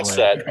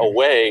mindset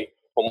away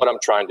from what I'm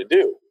trying to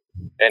do.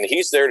 And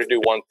he's there to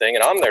do one thing,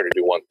 and I'm there to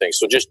do one thing.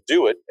 So just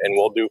do it, and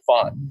we'll do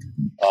fine.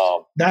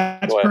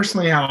 That's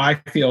personally how I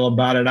feel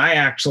about it.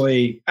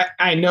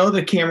 I know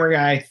the camera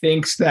guy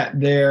thinks that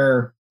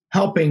they're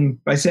helping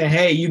by saying,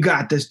 hey, you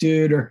got this,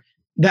 dude, or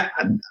that.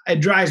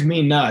 It drives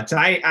me nuts.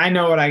 I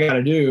know what I got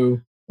to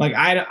do. Like,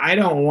 I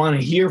don't want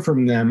to hear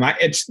from them.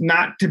 It's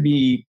not to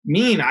be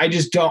mean. I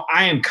just don't.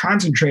 I am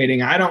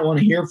concentrating. I don't want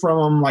to hear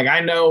from them. Like, I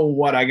know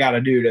what I got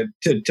to do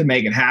to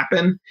make it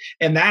happen.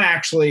 And that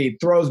actually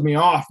throws me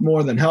off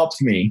more than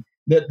helps me,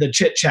 the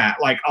chit chat.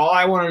 Like, all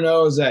I want to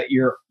know is that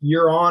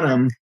you're on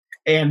them.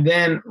 And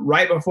then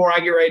right before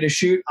I get ready to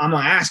shoot, I'm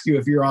going to ask you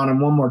if you're on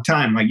them one more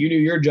time. Like, you do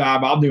your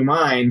job, I'll do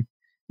mine.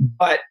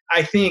 But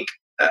I think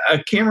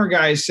a camera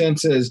guy's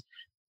sense is,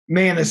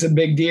 man, it's a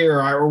big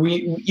deer, or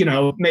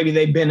maybe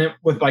they've been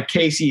with like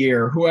Casey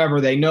or whoever.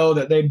 They know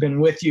that they've been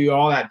with you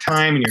all that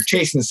time, and you're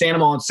chasing this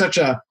animal. It's such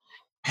a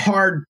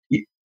hard,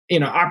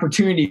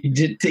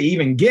 opportunity to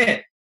even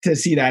get to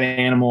see that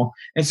animal.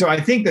 And so I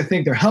think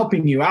they're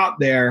helping you out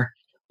there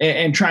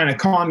and trying to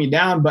calm you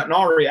down. But in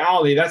all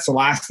reality, that's the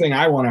last thing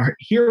I want to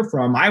hear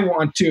from. I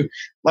want to,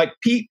 like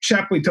Pete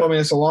Shepley told me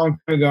this a long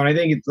time ago, and I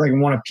think it's like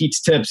one of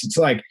Pete's tips. It's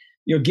like,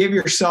 give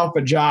yourself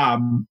a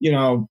job,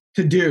 to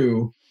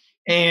do.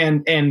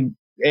 And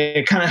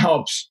it kind of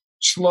helps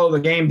slow the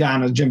game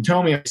down, as Jim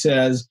Tomey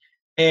says,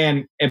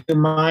 and if the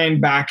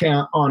mind back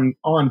on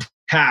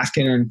task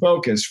and in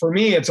focus. For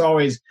me, it's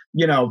always,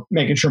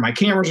 making sure my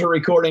cameras are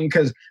recording,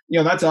 because,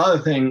 that's the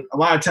other thing. A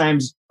lot of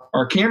times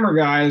our camera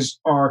guys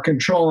are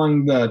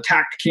controlling the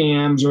tact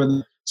cams or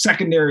the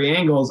secondary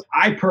angles,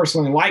 I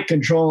personally like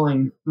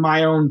controlling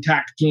my own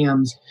tact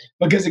cams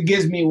because it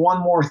gives me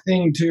one more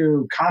thing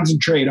to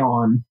concentrate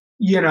on.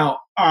 All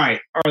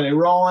right, are they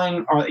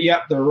rolling?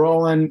 Yep, they're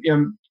rolling.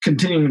 I'm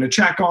continuing to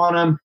check on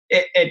them.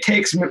 It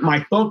takes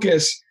my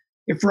focus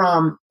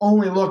from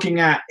only looking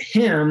at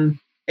him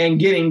and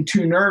getting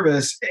too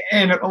nervous.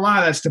 And a lot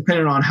of that's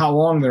dependent on how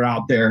long they're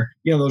out there.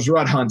 Those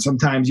rut hunts,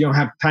 sometimes you don't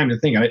have time to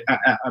think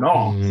at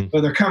all. Mm-hmm.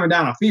 But they're coming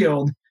down a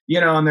field,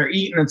 and they're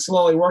eating and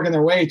slowly working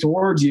their way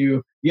towards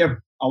you. You have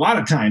a lot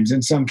of times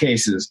in some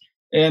cases.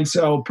 And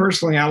so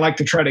personally, I like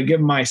to try to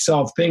give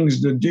myself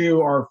things to do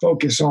or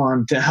focus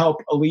on to help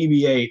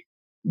alleviate,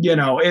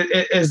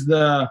 is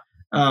the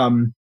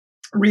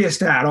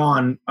rheostat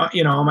on,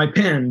 on my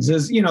pins,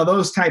 is,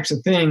 those types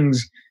of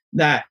things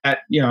that,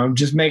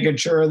 just making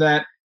sure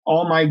that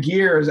all my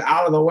gear is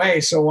out of the way.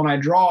 So when I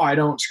draw, I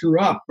don't screw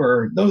up,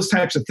 or those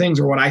types of things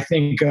are what I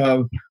think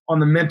of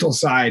on the mental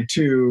side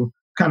to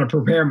kind of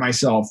prepare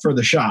myself for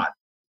the shot.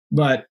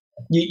 But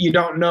you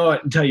don't know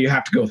it until you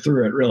have to go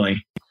through it,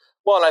 really.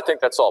 Well, and I think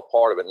that's all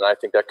part of it. And I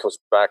think that comes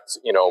back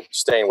to,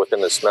 staying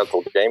within this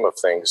mental game of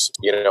things.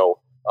 The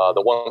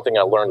one thing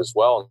I learned as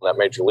well in that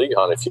major league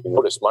hunt, if you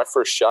notice, my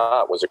first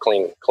shot was a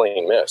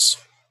clean miss.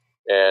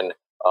 And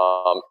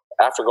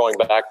after going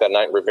back that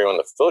night and reviewing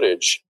the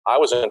footage, I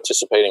was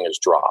anticipating his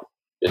drop.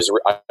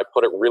 I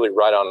put it really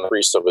right on the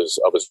crease of his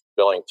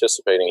belly,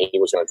 anticipating he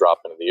was going to drop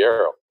into the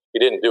arrow. He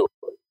didn't do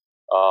it.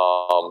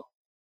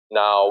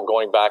 Now,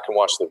 going back and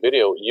watch the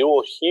video, you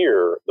will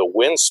hear the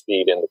wind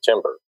speed in the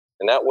timber.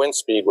 And that wind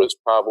speed was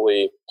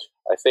probably,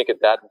 I think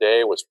at that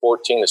day, was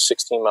 14 to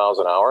 16 miles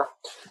an hour.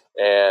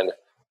 And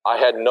I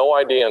had no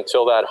idea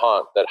until that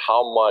hunt that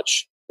how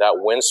much that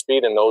wind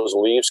speed and those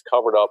leaves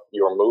covered up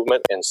your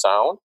movement and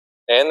sound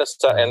and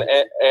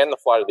the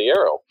flight of the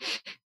arrow.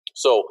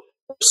 So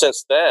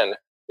since then,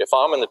 if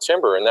I'm in the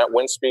timber and that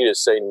wind speed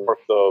is, say, north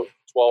of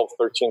 12,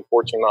 13,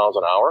 14 miles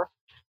an hour,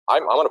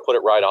 I'm going to put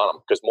it right on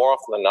him, because more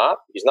often than not,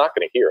 he's not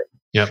going to hear it.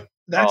 Yep.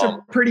 That's a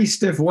pretty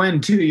stiff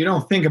wind too. You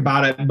don't think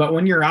about it, but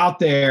when you're out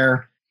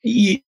there,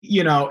 and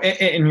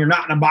you're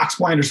not in a box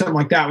blind or something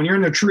like that, when you're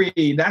in a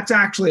tree, that's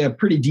actually a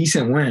pretty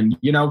decent wind,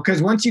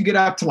 because once you get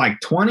up to like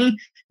 20,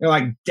 you're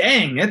like,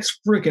 dang, it's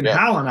freaking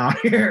howling out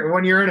here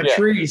when you're in a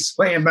tree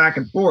swaying back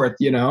and forth,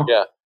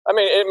 Yeah. I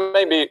mean,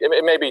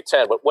 it may be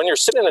 10, but when you're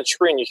sitting in a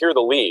tree and you hear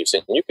the leaves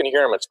and you can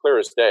hear them as clear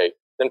as day,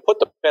 then put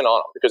the pin on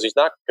him, because he's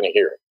not going to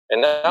hear it.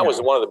 And that was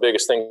one of the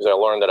biggest things I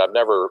learned, that I've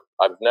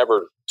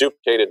never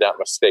duplicated that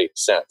mistake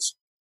since.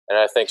 And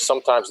I think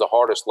sometimes the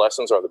hardest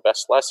lessons are the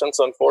best lessons,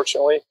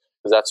 unfortunately,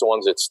 because that's the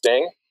ones that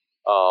sting.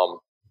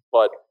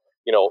 But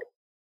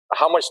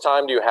how much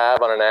time do you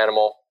have on an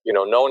animal?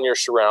 Knowing your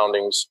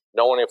surroundings,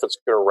 knowing if it's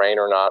going to rain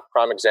or not.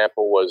 Prime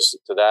example was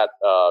to that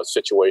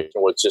situation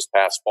was just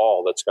past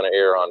fall. That's going to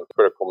air on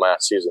Critical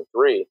Mass Season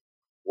 3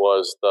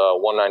 was the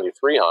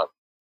 193 hunt.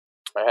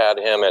 I had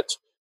him at,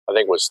 I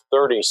think it was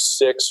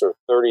 36 or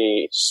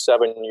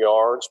 37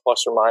 yards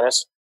plus or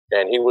minus,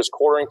 and he was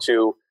quartering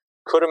to.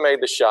 Could have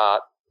made the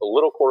shot, a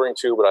little quartering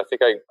to, but I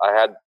think I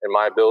had, in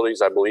my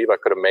abilities, I believe I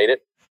could have made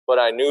it. But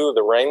I knew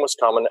the rain was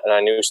coming and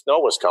I knew snow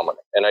was coming.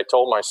 And I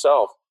told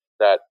myself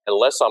that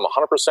unless I'm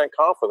 100%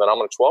 confident I'm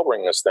going to 12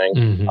 ring this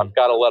thing, I've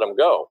got to let him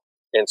go.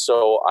 And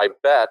so I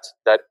bet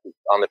that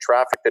on the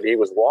traffic that he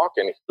was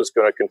walking, he was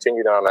going to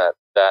continue down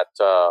that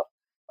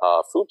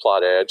food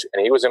plot edge,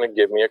 and he was going to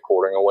give me a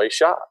quartering away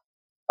shot.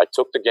 I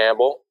took the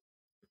gamble.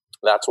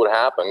 That's what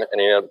happened.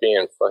 And it ended up being,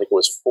 I think it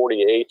was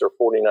 48 or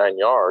 49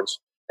 yards.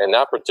 In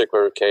that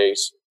particular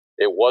case,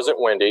 it wasn't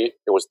windy.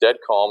 It was dead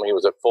calm. He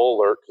was at full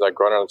alert because I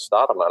grunted to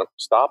stop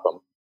him.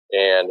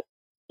 And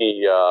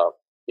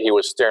he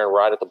was staring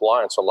right at the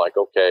blind. So I'm like,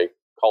 okay,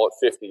 call it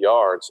 50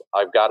 yards.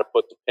 I've got to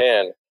put the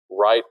pin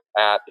right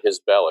at his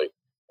belly.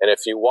 And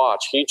if you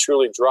watch, he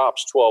truly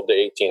drops 12 to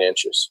 18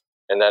 inches.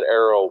 And that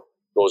arrow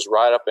goes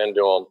right up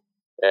into him.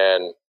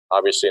 And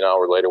obviously an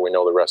hour later, we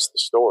know the rest of the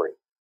story.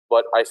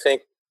 But I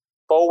think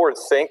forward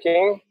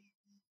thinking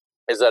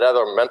is that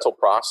other mental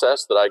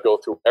process that I go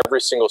through every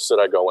single sit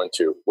I go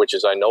into, which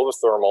is I know the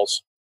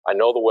thermals, I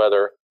know the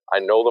weather, I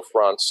know the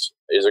fronts.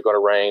 Is it going to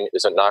rain?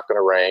 Is it not going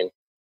to rain?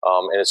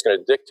 And it's going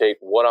to dictate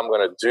what I'm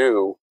going to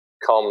do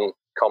come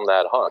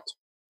that hunt.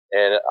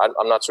 And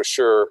I'm not so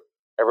sure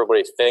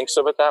everybody thinks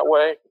of it that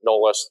way. No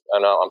less,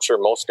 and I'm sure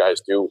most guys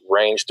do,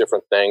 range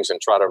different things and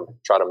try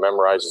to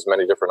memorize as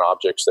many different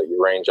objects that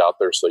you range out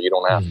there, so you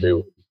don't have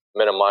to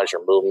minimize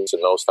your movements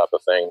and those type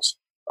of things.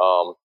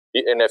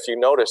 And if you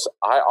notice,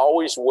 I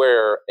always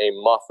wear a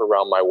muff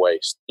around my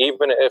waist,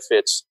 even if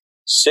it's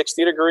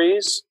 60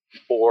 degrees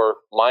or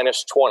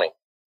minus 20.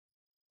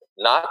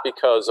 Not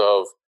because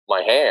of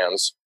my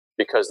hands,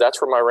 because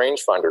that's where my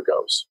rangefinder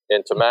goes.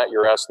 And to Matt,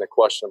 you're asking a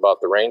question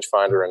about the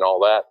rangefinder and all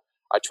that.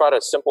 I try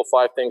to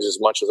simplify things as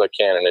much as I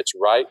can, and it's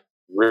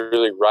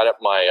really right up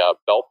my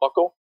belt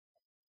buckle.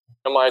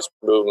 Minimize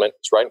movement.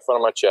 It's right in front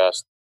of my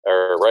chest,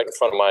 or right in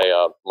front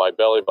of my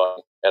belly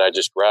button. And I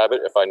just grab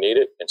it if I need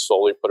it and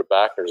slowly put it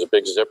back. There's a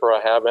big zipper I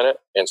have in it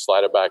and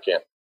slide it back in.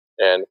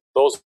 And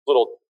those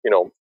little,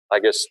 I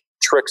guess,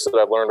 tricks that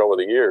I've learned over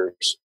the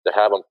years to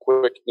have them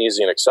quick,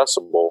 easy, and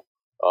accessible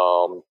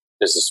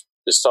is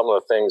some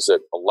of the things that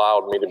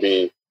allowed me to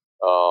be,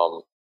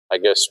 I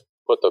guess,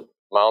 put the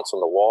mounts on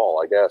the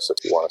wall, I guess,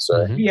 if you want to say.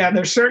 Mm-hmm. Yeah,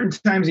 there's certain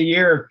times a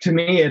year, to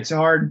me, it's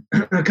hard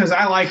because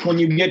I like when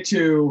you get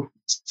to,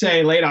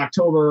 say, late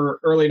October,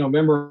 early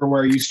November,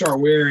 where you start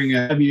wearing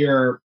a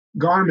heavier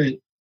garment.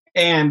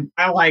 And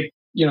I like,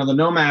 the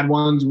Nomad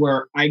ones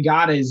where I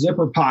got a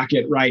zipper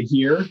pocket right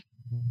here.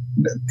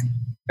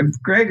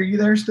 Greg, are you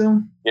there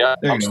still? Yeah,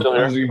 I'm still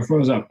here. You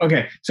froze up.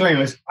 Okay. So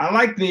anyways, I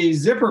like the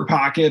zipper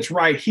pockets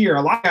right here.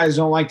 A lot of guys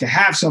don't like to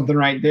have something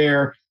right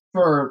there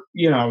for,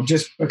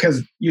 just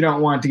because you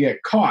don't want it to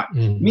get caught.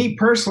 Mm-hmm. Me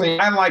personally,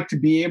 I like to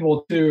be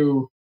able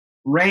to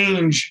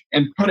range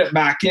and put it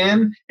back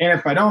in. And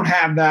if I don't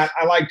have that,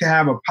 I like to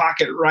have a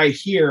pocket right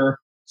here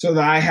so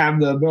that I have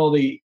the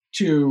ability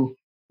to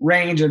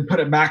range and put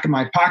it back in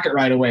my pocket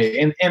right away.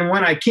 And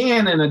when I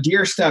can, and a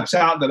deer steps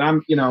out that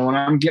I'm, when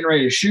I'm getting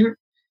ready to shoot,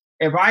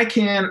 if I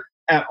can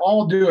at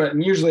all do it,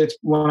 and usually it's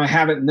when I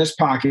have it in this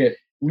pocket,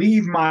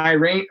 leave my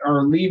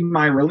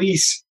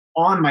release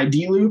on my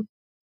D-loop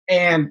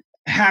and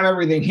have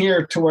everything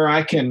here to where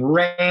I can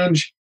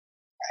range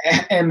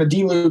and the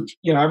D-loop,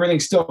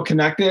 everything's still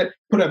connected,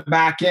 put it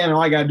back in.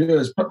 All I got to do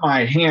is put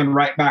my hand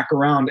right back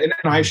around and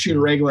I shoot a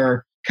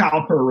regular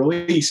caliper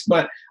release.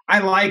 But I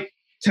like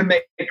to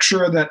make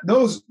sure that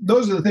those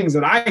are the things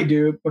that I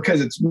do because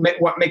it's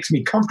what makes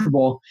me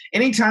comfortable.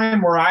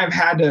 Anytime where I've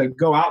had to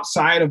go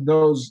outside of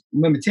those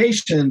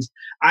limitations,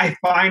 I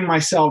find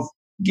myself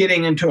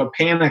getting into a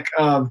panic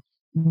of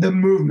the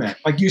movement.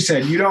 Like you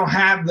said, you don't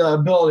have the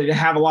ability to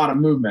have a lot of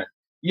movement,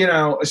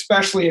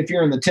 especially if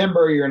you're in the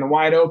timber, you're in the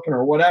wide open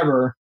or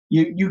whatever,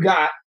 you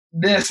got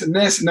this, and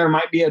there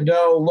might be a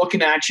doe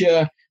looking at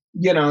you,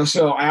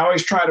 so I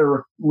always try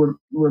to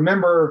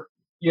remember,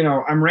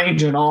 I'm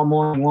ranging all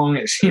morning long.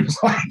 It seems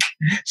like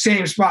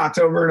same spots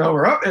over and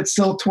over. Oh, it's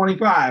still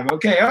 25.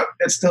 Okay. Oh,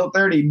 it's still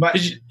 30. But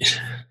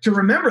to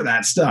remember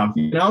that stuff,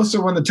 so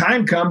when the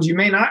time comes, you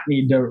may not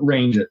need to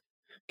range it.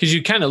 Because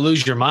you kind of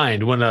lose your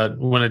mind when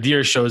a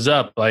deer shows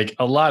up. Like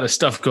a lot of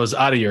stuff goes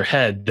out of your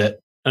head that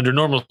under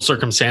normal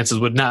circumstances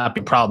would not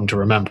be a problem to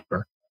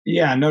remember.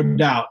 Yeah, no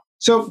doubt.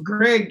 So,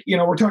 Greg,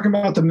 we're talking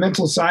about the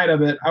mental side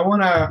of it. I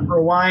want to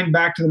rewind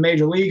back to the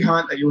major league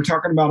hunt that you were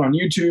talking about on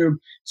YouTube.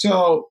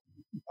 So,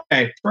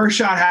 okay, first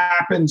shot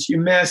happens, you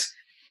miss.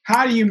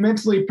 How do you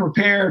mentally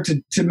prepare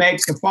to make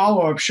the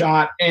follow-up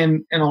shot?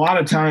 And a lot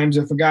of times,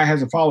 if a guy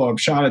has a follow-up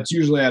shot, it's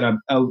usually at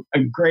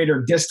a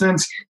greater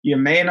distance. You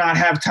may not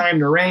have time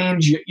to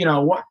range.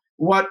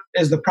 What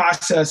is the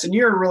process? And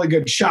you're a really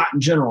good shot in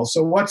general.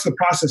 So what's the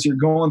process you're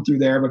going through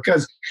there?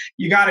 Because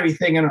you got to be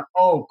thinking,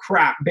 oh,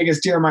 crap,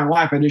 biggest deer in my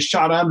life. I just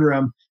shot under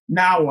him.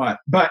 Now what?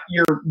 But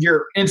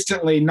you're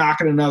instantly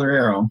knocking another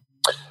arrow.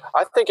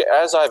 I think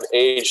as I've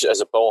aged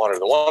as a bow hunter,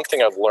 the one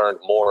thing I've learned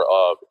more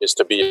of is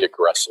to be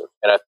aggressive.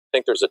 And I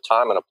think there's a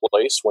time and a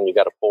place when you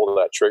got to pull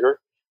that trigger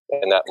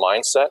and that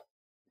mindset.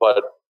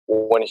 But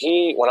when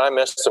I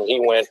missed him, he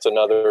went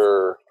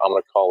another, I'm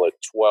going to call it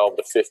 12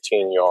 to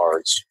 15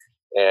 yards.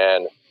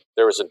 And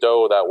there was a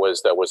doe that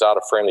was out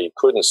of frame that you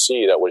couldn't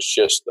see that was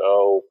just,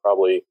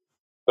 probably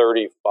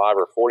 35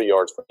 or 40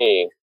 yards from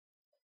me.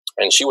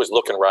 And she was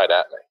looking right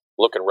at me.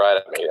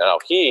 Now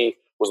he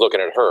was looking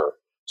at her.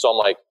 So I'm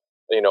like,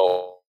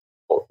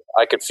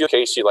 I could feel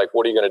Casey like,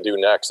 what are you going to do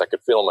next? I could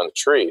feel him on the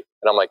tree.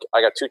 And I'm like,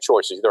 I got two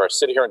choices. Either I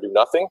sit here and do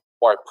nothing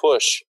or I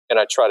push and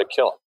I try to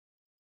kill him.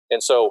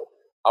 And so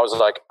I was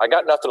like, I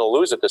got nothing to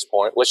lose at this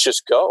point. Let's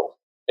just go.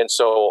 And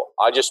so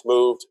I just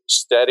moved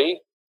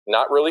steady,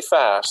 not really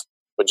fast,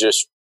 but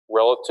just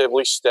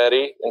relatively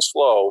steady and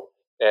slow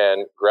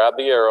and grabbed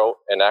the arrow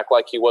and act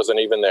like he wasn't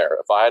even there.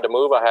 If I had to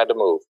move, I had to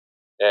move.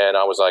 And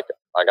I was like,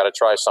 I got to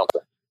try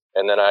something.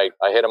 And then I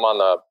hit him on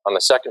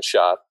the second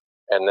shot.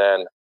 And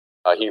then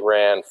he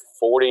ran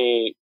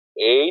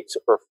 48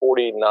 or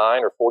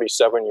 49 or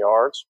 47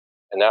 yards.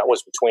 And that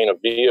was between a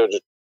V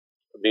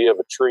of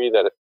a tree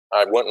that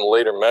I went and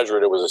later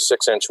measured. It was a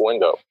 6-inch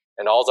window.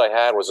 And all I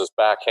had was his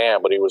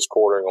backhand, but he was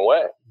quartering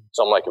away.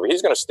 So I'm like, if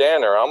he's going to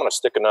stand there, I'm going to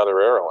stick another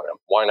arrow in him.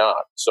 Why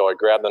not? So I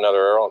grabbed another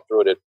arrow and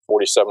threw it at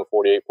 47,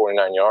 48,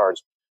 49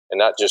 yards.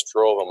 And that just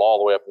drove him all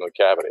the way up in the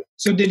cavity.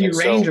 So did you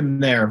range him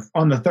there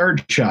on the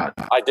third shot?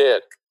 I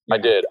did. I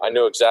did. I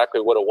knew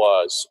exactly what it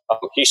was.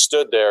 He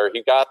stood there.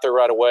 He got there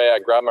right away. I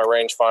grabbed my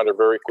rangefinder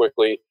very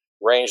quickly,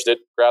 ranged it,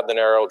 grabbed an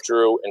arrow,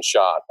 drew, and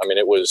shot. I mean,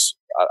 it was,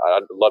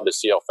 I'd love to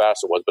see how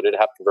fast it was, but it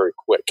happened very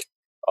quick.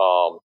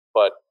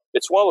 But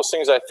it's one of those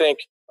things I think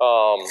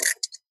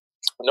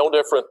no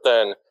different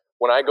than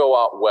when I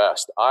go out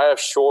west. I have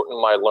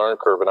shortened my learn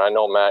curve, and I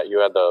know, Matt, you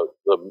had the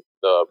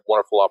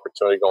wonderful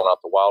opportunity going out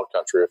to wild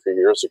country a few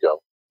years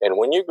ago. And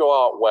when you go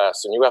out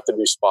west and you have to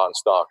do spot and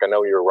stock, I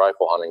know you're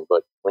rifle hunting,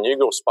 but when you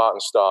go spot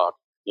and stock,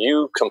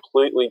 you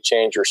completely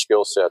change your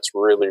skill sets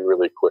really,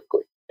 really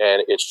quickly.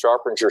 And it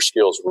sharpens your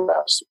skills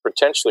fast.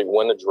 Potentially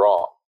win the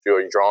draw.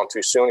 You're drawing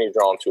too soon, you're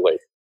drawing too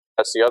late.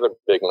 That's the other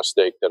big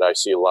mistake that I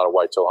see a lot of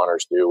whitetail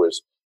hunters do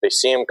is They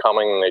see him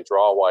coming and they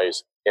draw while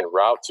he's en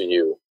route to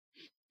you.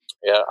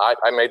 Yeah,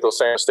 I made those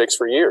same mistakes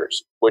for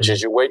years, which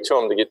is you wait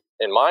till him to get,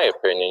 in my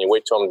opinion, you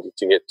wait till him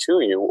to get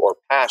to you or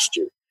past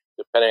you,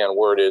 depending on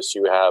where it is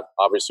you have,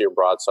 obviously, your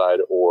broadside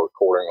or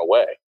quartering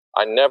away.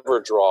 I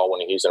never draw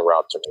when he's en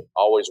route to me.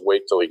 I always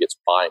wait till he gets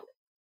by me.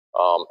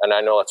 And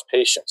I know that's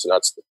patience, and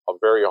that's a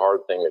very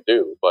hard thing to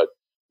do, but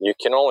you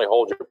can only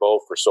hold your bow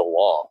for so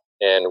long.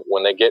 And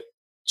when they get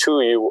to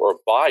you or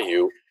by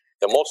you,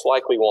 they most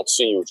likely won't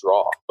see you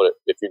draw. But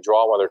if you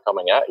draw while they're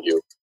coming at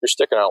you, you're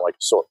sticking out like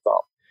a sore thumb.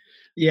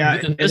 Yeah,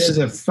 it is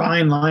a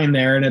fine line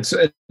there, and it's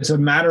a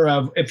matter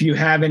of if you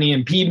have any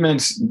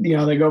impediments,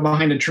 they go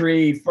behind a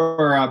tree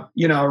for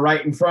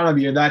right in front of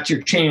you. That's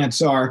your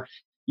chance. Or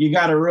you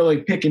got to really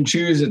pick and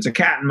choose. It's a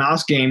cat and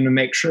mouse game to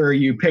make sure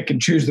you pick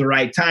and choose the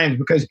right times.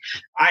 Because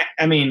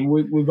I mean,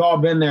 we've all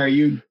been there.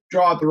 You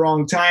draw at the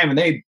wrong time, and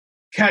they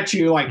catch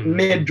you like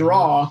mid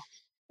draw,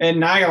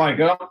 and now you're like,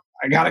 oh,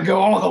 I got to go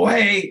all the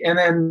way. And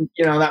then,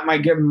 that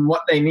might give them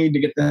what they need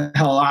to get the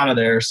hell out of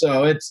there.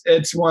 So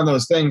it's one of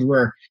those things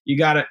where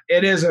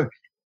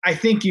I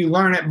think you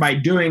learn it by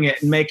doing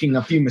it and making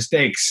a few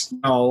mistakes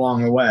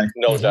along the way.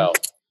 No doubt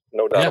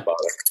about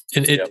it.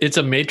 And it's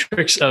a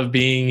matrix of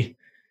being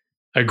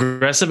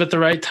aggressive at the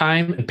right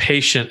time and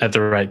patient at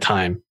the right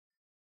time.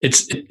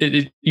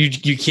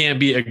 You can't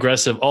be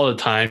aggressive all the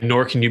time,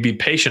 nor can you be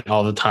patient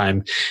all the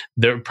time.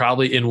 They're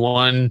probably in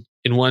one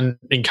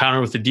encounter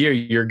with the deer,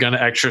 you're going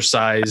to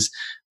exercise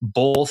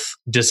both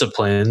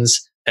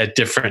disciplines at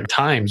different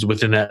times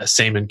within that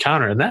same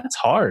encounter. And that's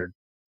hard.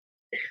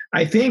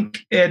 I think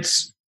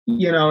it's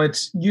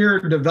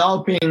you're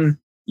developing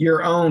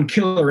your own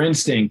killer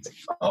instinct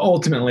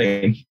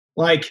ultimately.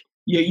 Like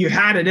you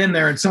had it in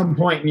there at some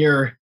point in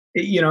your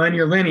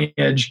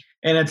lineage.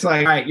 And it's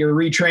like, all right, you're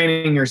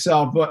retraining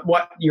yourself,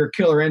 what your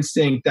killer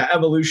instinct, the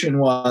evolution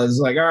was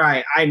like, all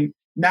right,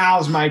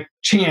 now's my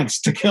chance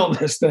to kill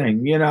this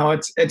thing.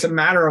 It's a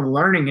matter of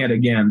learning it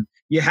again.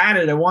 You had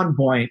it at one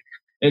point.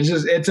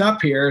 It's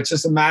up here. It's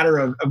just a matter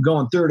of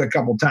going through it a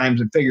couple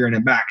times and figuring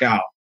it back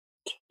out.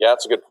 Yeah,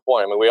 that's a good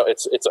point. I mean,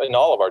 it's in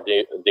all of our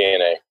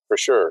DNA for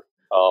sure.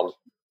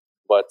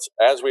 But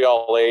as we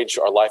all age,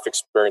 our life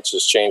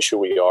experiences change who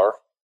we are.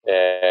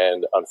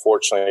 And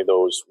unfortunately,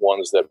 those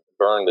ones that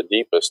burn the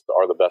deepest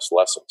are the best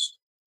lessons.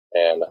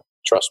 And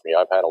trust me,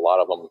 I've had a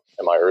lot of them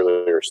in my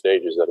earlier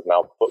stages that have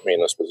now put me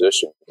in this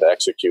position to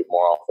execute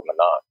more often than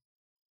not.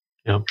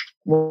 Yeah.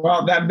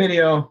 Well, that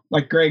video,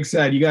 like Greg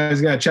said, you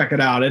guys got to check it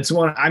out. It's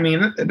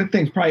the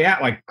thing's probably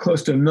at like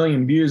close to 1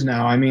 million views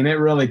now. I mean, it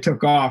really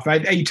took off.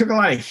 You took a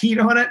lot of heat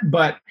on it,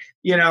 but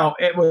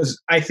it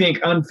was, I think,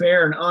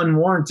 unfair and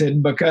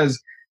unwarranted because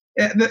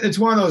it's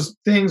one of those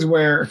things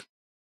where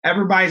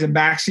everybody's a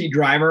backseat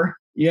driver.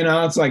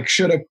 It's like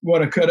shoulda,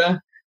 woulda,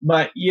 coulda.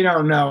 But you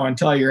don't know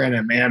until you're in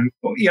it, man.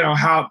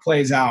 How it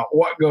plays out,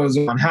 what goes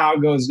on, how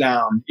it goes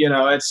down.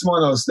 It's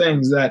one of those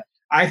things that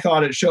I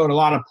thought it showed a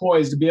lot of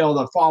poise to be able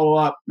to follow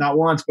up not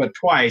once but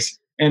twice,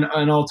 and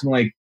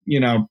ultimately,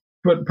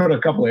 put a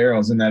couple of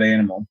arrows in that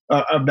animal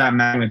of that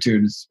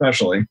magnitude,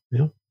 especially.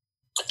 Yeah.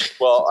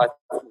 Well,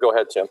 go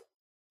ahead, Tim.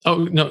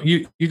 Oh no,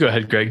 you go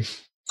ahead, Greg.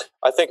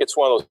 I think it's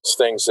one of those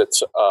things that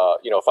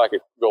if I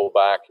could go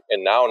back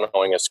and now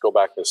knowing us, go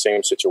back to the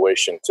same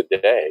situation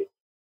today.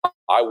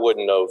 I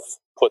wouldn't have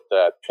put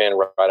that pin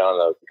right on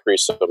the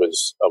crease of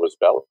his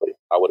belly.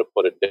 I would have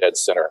put it dead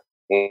center.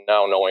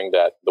 Now knowing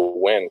that the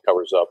wind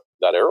covers up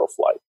that arrow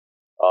flight,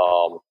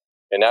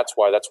 and that's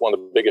why that's one of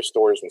the biggest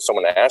stories when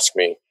someone asks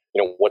me,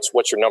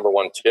 what's your number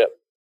one tip?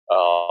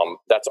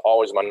 That's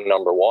always my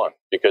number one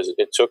because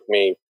it took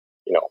me,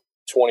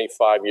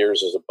 25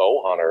 years as a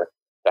bow hunter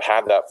to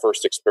have that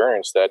first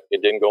experience that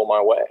it didn't go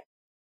my way.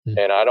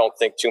 And I don't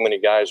think too many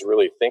guys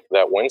really think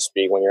that wind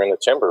speed when you're in the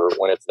timber,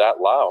 when it's that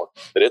loud,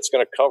 that it's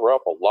going to cover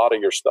up a lot of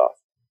your stuff.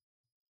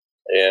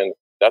 And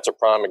that's a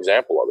prime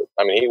example of it.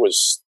 I mean, he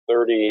was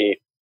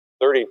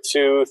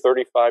 32,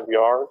 35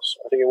 yards,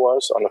 I think it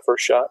was, on the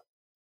first shot.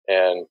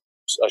 And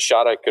a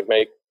shot I could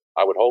make,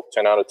 I would hope,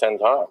 10 out of 10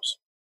 times.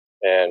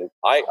 And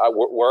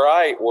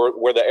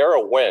where the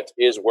arrow went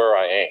is where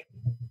I aim.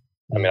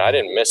 I mean, I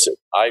didn't miss it.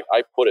 I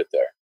put it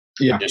there.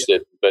 Yeah.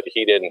 But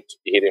he didn't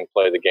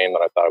play the game that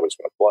I thought I was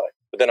going to play.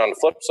 But then on the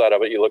flip side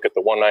of it, you look at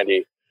the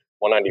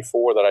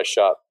 194 that I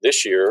shot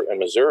this year in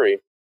Missouri,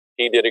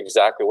 he did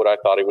exactly what I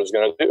thought he was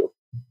going to do,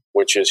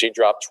 which is he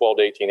dropped 12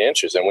 to 18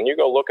 inches. And when you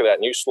go look at that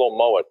and you slow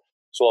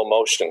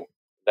motion,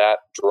 that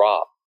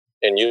drop,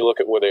 and you look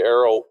at where the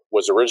arrow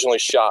was originally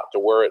shot to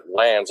where it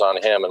lands on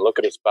him and look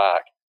at his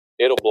back,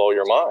 it'll blow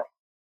your mind.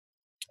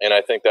 And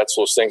I think that's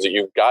those things that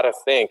you've got to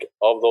think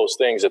of those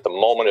things at the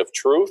moment of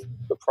truth,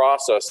 to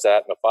process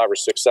that in a 5 or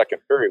 6 second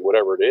period,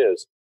 whatever it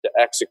is, to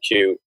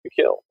execute the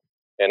kill.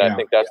 And I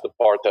think that's the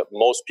part that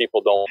most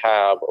people don't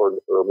have or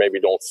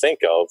maybe don't think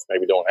of,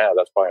 maybe don't have,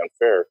 that's probably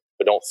unfair,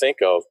 but don't think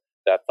of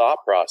that thought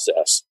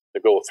process to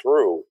go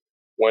through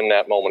when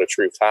that moment of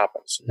truth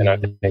happens. And I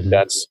think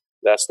that's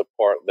the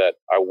part that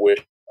I wish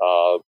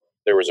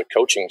there was a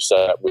coaching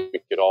set we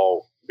could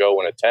all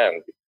go and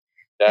attend.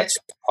 That's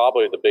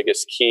probably the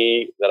biggest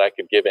key that I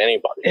could give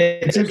anybody.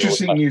 It's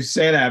interesting you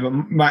say that, but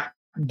my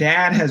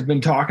dad has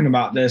been talking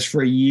about this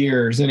for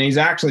years, and he's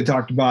actually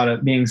talked about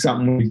it being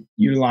something we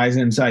utilize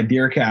inside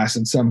DeerCast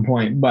at some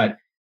point, but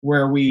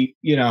where we,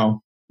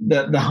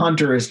 the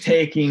hunter is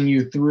taking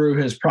you through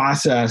his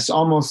process,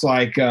 almost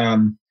like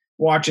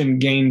watching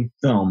game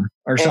film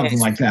or something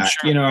like that.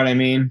 Sure. You know what I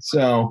mean?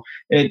 So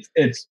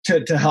it's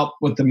to help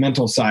with the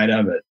mental side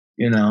of it.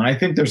 I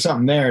think there's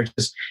something there.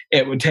 Just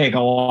it would take a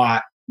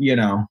lot.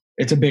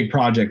 It's a big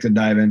project to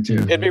dive into.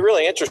 It'd be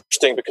really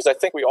interesting because I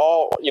think we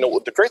all,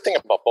 the great thing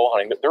about bow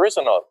hunting, there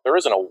isn't a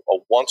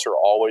once or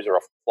always or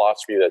a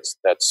philosophy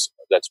that's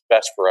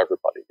best for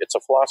everybody. It's a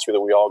philosophy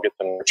that we all get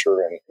to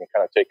nurture and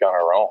kind of take on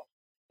our own.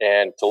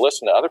 And to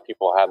listen to other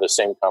people have the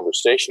same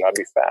conversation, I'd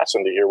be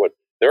fascinated to hear what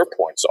their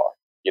points are.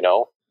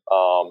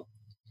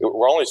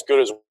 We're only as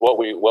good as what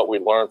we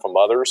learn from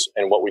others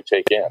and what we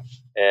take in.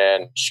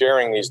 And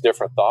sharing these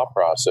different thought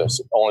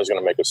processes only is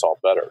going to make us all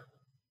better.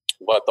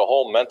 But the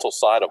whole mental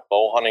side of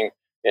bow hunting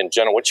in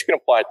general, which you can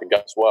apply to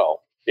guns as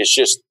well, is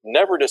just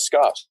never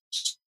discussed.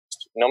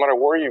 No matter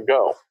where you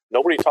go,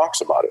 nobody talks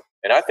about it.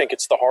 And I think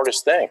it's the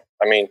hardest thing.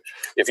 I mean,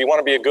 if you want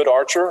to be a good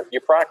archer, you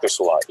practice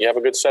a lot. You have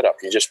a good setup.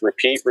 You just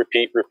repeat,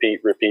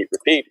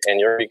 and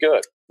you're be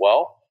good.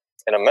 Well,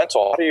 in a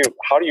mental,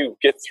 how do you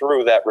get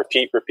through that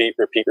repeat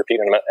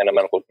in a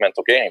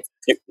mental game?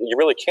 You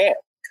really can't.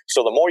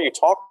 So the more you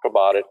talk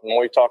about it, the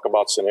more you talk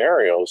about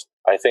scenarios,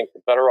 I think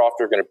the better off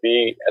you're going to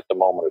be at the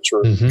moment of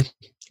truth. Mm-hmm.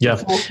 Yeah.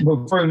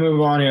 Before we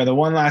move on here, the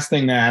one last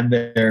thing to add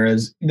there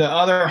is the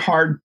other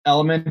hard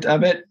element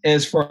of it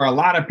is for a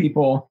lot of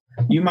people,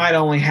 you might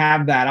only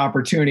have that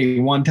opportunity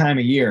one time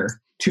a year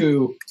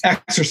to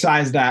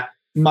exercise that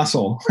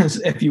muscle,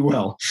 if you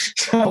will.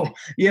 So,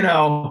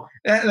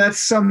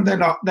 that's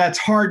something that's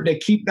hard to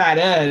keep that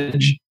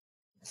edge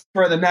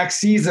for the next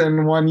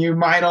season when you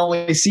might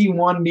only see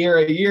one deer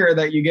a year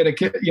that you get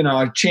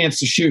a chance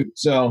to shoot.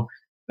 So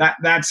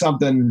that's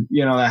something,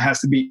 that has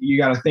to be, you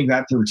got to think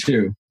that through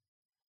too.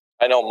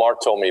 I know Mark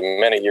told me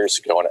many years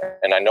ago,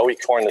 and I know he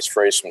coined this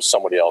phrase from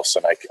somebody else,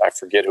 and I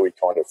forget who he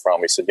coined it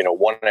from. He said,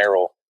 one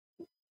arrow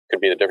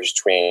could be the difference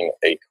between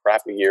a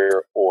crappy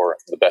year or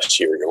the best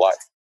year of your life.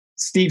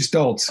 Steve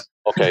Stoltz.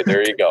 Okay,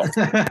 there you go.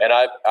 And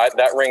I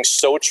that rings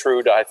so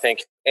true to, I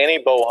think, any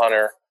bow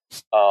hunter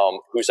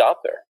who's out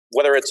there.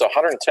 Whether it's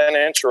 110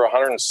 inch or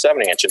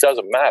 170 inch, it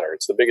doesn't matter.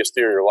 It's the biggest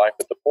deer of your life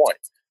at the point.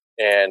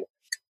 And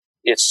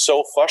it's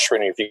so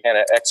frustrating if you can't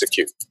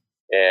execute.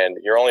 And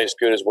you're only as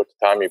good as what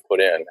the time you put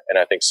in. And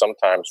I think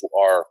sometimes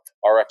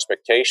our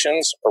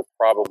expectations are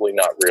probably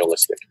not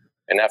realistic.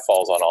 And that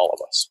falls on all of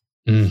us.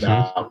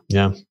 Mm-hmm.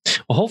 Yeah.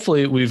 Well,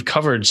 hopefully we've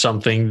covered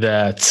something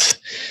that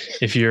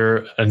if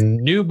you're a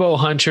new bow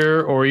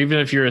hunter or even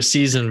if you're a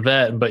seasoned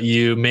vet, but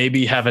you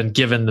maybe haven't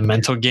given the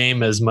mental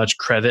game as much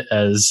credit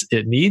as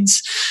it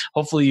needs,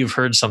 hopefully you've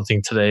heard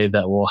something today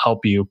that will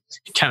help you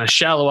kind of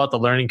shallow out the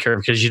learning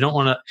curve, because you don't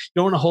want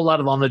a whole lot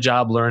of on the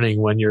job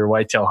learning when you're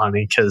whitetail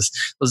hunting, because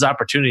those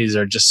opportunities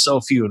are just so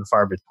few and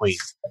far between.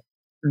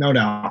 No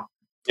doubt.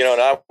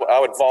 And I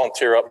would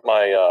volunteer up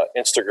my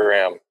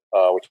Instagram,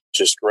 which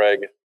is Greg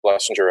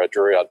Blessinger at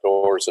Drury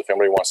Outdoors. If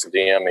anybody wants to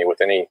DM me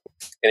with any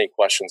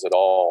questions at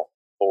all,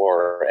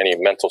 or any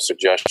mental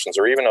suggestions,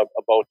 or even a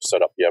boat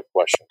setup, you have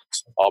questions,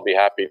 I'll be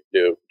happy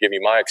to give you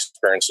my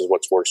experiences,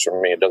 what works for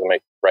me. It doesn't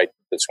make right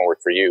that's going to work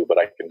for you, but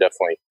I can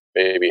definitely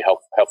maybe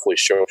helpfully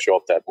show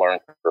up that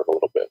learning curve a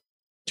little bit.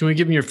 Can we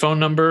give him your phone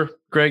number,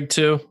 Greg,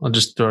 too? I'll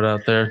just throw it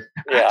out there.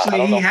 Yeah,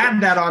 actually, he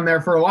had that on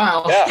there for a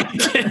while. Yeah.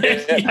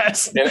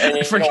 Yes. And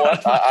you know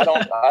what? I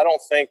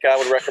don't think I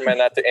would recommend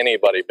that to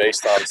anybody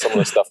based on some of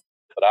the stuff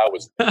that I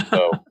was doing.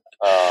 So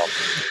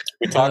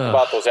we talked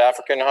about those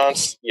African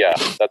hunts. Yeah,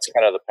 that's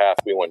kind of the path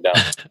we went down.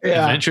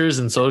 Yeah. Adventures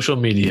in social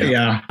media.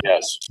 Yeah.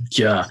 Yes.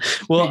 Yeah.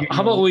 Well,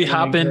 how about we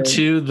hop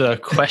into the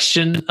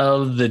question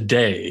of the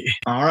day?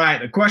 All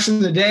right. The question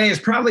of the day is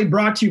probably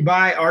brought to you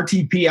by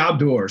RTP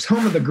Outdoors,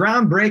 home of the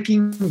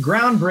groundbreaker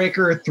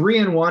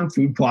 3-in-1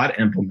 food plot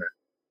implement.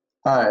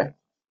 Hi.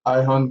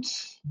 I hunt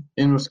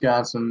in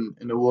Wisconsin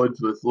in the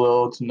woods with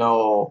little to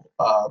no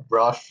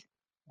brush.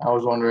 I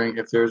was wondering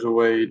if there's a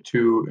way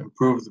to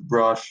improve the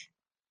brush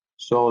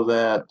so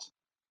that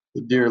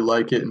the deer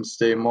like it and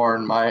stay more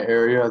in my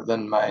area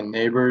than my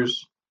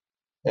neighbors.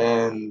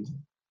 And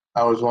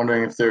I was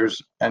wondering if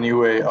there's any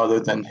way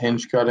other than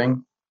hinge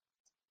cutting.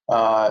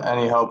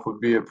 Any help would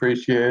be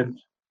appreciated.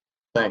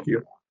 Thank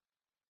you.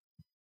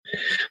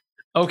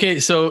 Okay,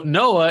 so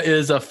Noah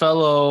is a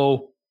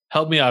fellow,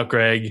 help me out,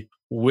 Greg,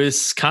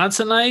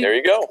 Wisconsinite? There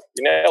you go.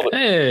 You nailed it.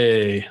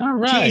 Hey, all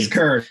right. Cheese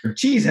curd,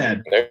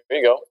 cheesehead. There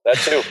you go. That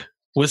too.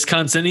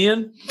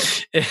 Wisconsinian.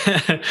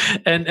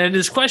 and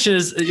his question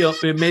is,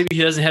 maybe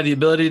he doesn't have the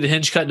ability to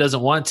hinge cut,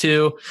 doesn't want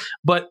to,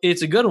 but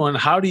it's a good one.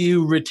 How do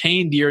you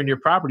retain deer in your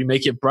property,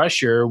 make it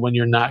brushier when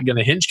you're not going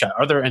to hinge cut?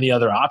 Are there any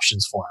other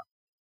options for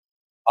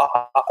him?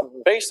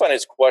 Based on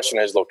his question,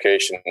 his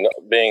location,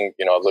 being,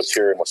 I've lived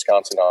here in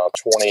Wisconsin now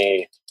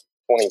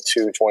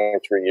 22,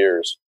 23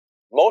 years.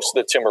 Most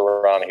of the timber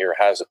around here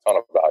has a ton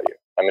of value.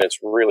 I mean, it's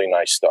really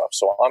nice stuff.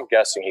 So I'm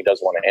guessing he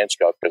doesn't want a hinge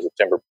cut because the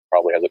timber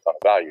probably has a ton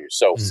of value.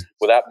 So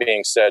with that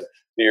being said,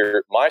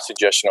 my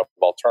suggestion of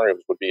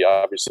alternatives would be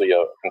obviously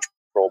a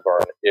control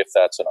burn if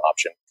that's an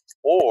option,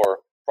 or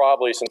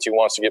probably since he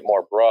wants to get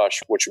more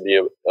brush, which would be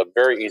a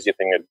very easy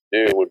thing to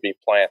do, would be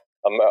plant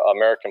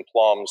American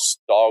plums,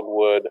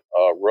 dogwood,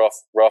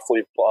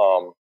 roughly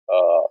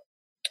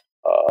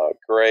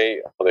gray,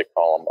 what do they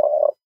call them?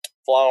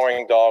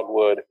 Flowering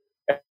dogwood,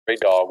 gray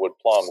dogwood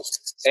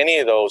plums. Any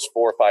of those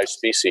 4 or 5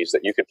 species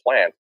that you could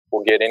plant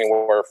will get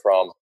anywhere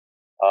from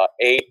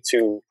 8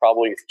 to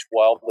probably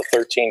 12 to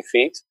 13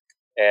 feet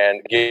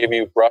and give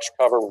you brush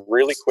cover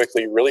really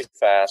quickly, really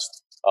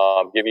fast.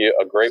 Give you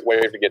a great way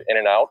to get in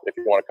and out if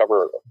you want to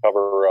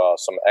cover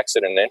some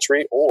exit and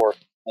entry, or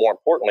more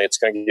importantly, it's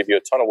going to give you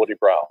a ton of woody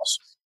browse,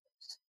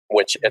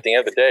 which at the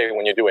end of the day,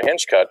 when you do a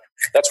hinge cut,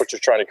 that's what you're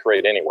trying to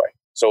create anyway.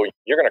 So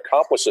you're going to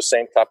accomplish the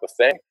same type of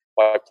thing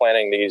by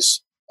planting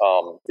these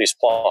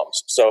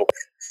plums. So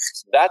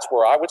that's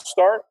where I would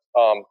start,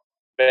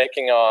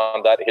 banking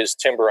on that his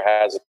timber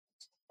has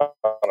a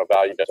ton of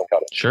value, doesn't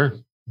cut it. Sure.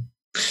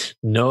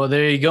 No,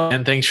 there you go.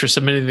 And thanks for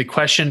submitting the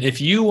question. If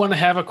you want to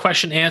have a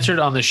question answered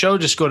on the show,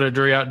 just go to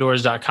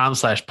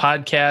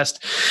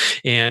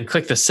DruryOutdoors.com/podcast and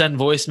click the send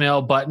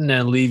voicemail button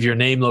and leave your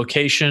name,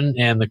 location,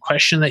 and the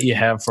question that you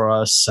have for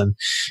us. And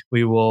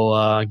we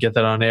will get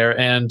that on air.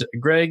 And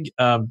Greg,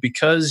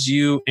 because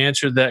you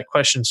answered that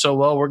question so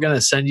well, we're going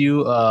to send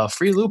you a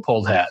free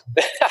Loophole hat.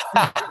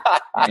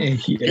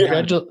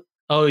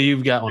 Oh,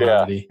 you've got one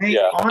already. Hey,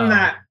 on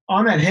that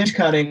hinge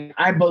cutting,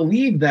 I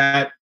believe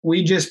that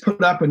we just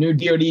put up a new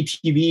DoD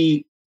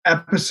TV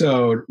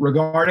episode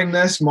regarding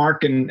this.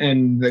 Mark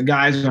and the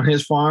guys on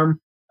his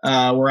farm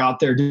were out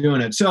there doing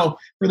it. So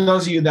for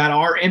those of you that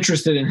are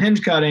interested in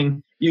hinge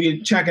cutting, you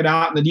can check it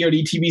out in the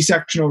DoD TV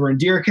section over in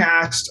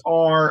DeerCast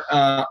or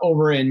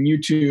over in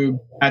YouTube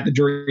at the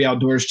Drury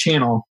Outdoors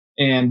channel,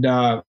 and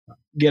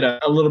get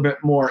a little bit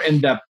more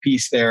in-depth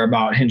piece there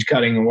about hinge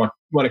cutting and what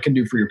it can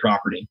do for your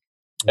property.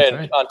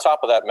 And on top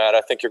of that, Matt,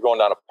 I think you're going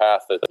down a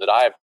path that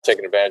I have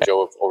taken advantage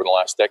of over the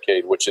last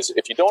decade, which is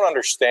if you don't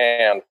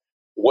understand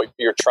what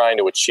you're trying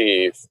to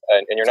achieve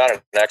and you're not an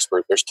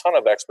expert, there's a ton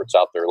of experts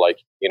out there like,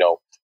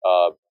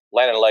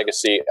 Land and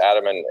Legacy,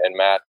 Adam and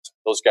Matt.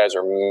 Those guys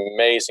are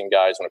amazing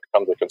guys when it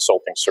comes to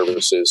consulting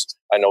services.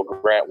 I know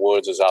Grant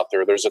Woods is out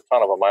there. There's a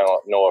ton of them. I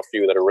know a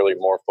few that are really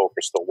more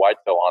focused on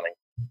whitetail hunting.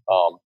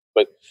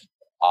 But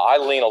I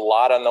lean a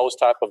lot on those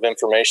type of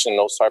information,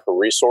 those type of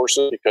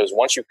resources, because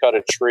once you cut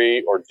a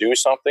tree or do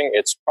something,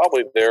 it's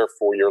probably there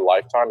for your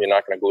lifetime. You're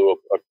not going to glue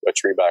a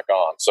tree back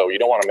on. So you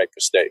don't want to make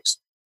mistakes.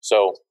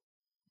 So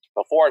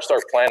before I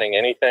start planning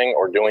anything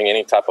or doing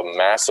any type of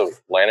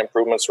massive land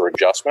improvements or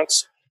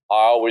adjustments,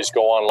 I always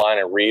go online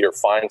and read or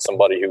find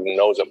somebody who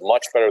knows it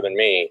much better than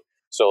me,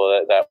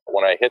 so that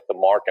when I hit the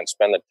mark and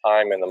spend the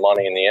time and the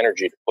money and the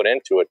energy to put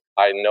into it,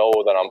 I know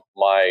that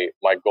my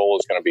goal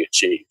is going to be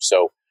achieved.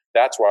 So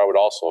that's where I would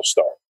also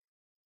start.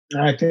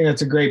 I think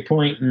that's a great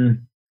point.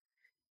 And,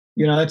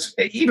 that's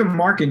even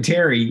Mark and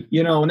Terry,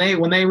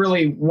 when they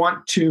really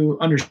want to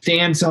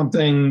understand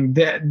something,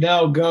 that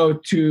they'll go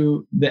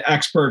to the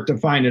expert to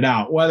find it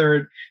out.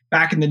 Whether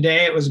back in the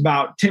day it was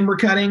about timber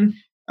cutting,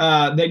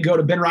 they'd go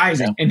to Ben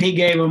Rising and he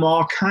gave them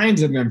all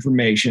kinds of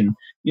information,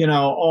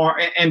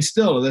 and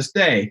still to this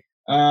day.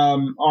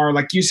 Or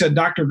like you said,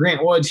 Dr.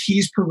 Grant Woods,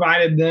 he's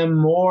provided them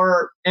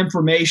more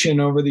information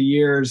over the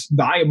years,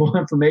 valuable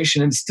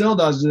information, and still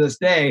does to this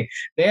day.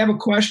 They have a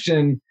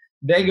question,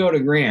 they go to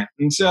Grant.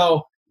 And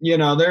so,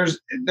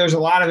 there's a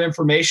lot of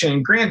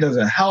information. Grant does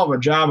a hell of a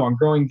job on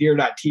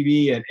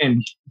growingdeer.tv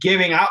and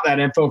giving out that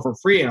info for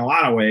free in a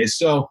lot of ways.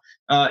 So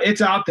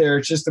it's out there.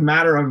 It's just a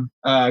matter of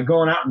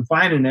going out and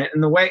finding it.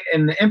 And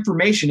in the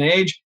information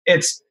age,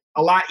 it's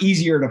a lot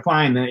easier to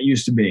find than it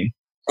used to be.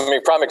 I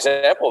mean, prime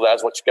example of that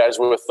is what you guys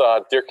with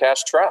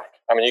DeerCast Track.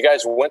 I mean, you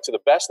guys went to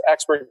the best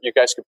expert you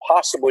guys could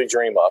possibly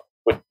dream up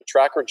with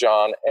Tracker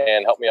John,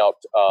 and help me out,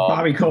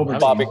 Bobby Colbert.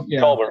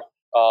 Colbert.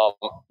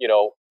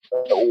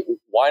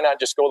 Why not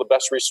just go to the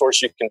best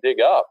resource you can dig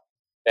up?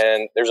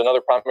 And there's another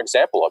prime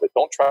example of it.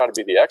 Don't try to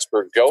be the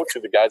expert. Go to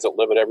the guys that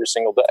live it every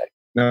single day.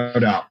 No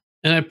doubt.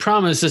 And I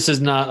promise this is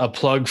not a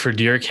plug for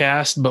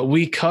DeerCast, but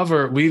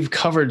we've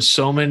covered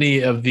so many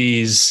of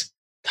these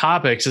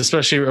topics,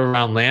 especially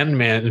around land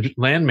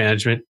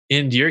management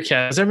in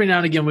DeerCast. Every now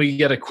and again, we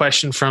get a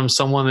question from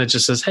someone that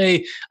just says,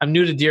 "Hey, I'm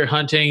new to deer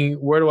hunting.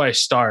 Where do I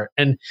start?"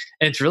 And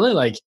it's really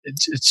like,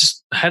 it's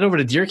just head over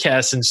to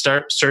DeerCast and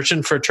start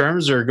searching for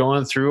terms or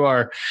going through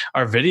our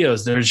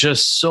videos. There's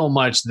just so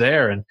much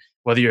there. And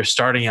whether you're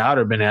starting out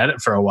or been at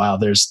it for a while,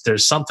 there's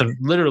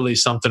literally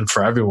something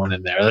for everyone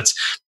in there. That's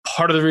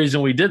part of the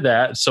reason we did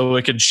that, so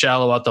it could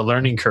shallow out the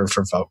learning curve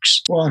for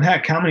folks. Well, and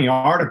heck, how many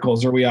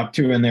articles are we up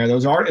to in there?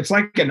 It's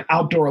like an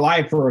Outdoor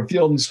Life or a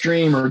Field and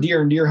Stream or Deer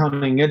and Deer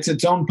Hunting. It's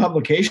its own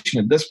publication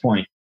at this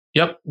point.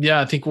 Yep.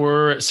 Yeah, I think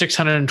we're at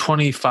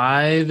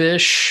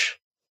 625-ish.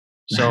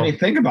 So I mean,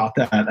 think about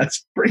that.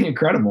 That's pretty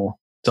incredible.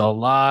 It's a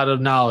lot of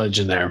knowledge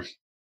in there.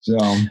 So,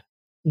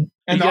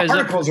 and the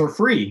articles are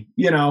free,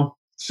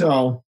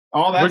 So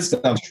All that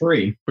stuff's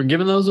free. We're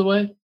giving those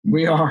away?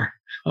 We are.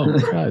 Oh,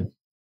 God.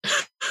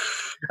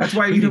 That's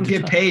why you don't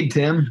get paid,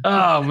 Tim.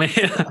 Oh, man.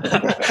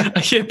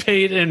 I get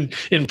paid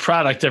in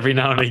product every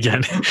now and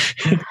again.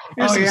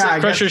 Oh, yeah.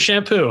 Crusher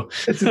shampoo.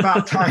 It's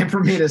about time for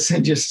me to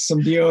send you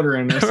some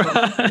deodorant. Or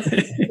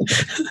something.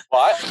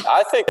 Well,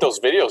 I think those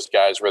videos,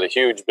 guys, were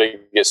the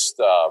biggest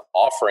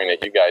offering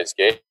that you guys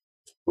gave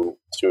to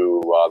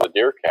the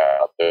deer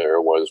cat out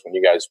there was when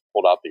you guys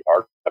pulled out the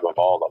archive of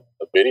all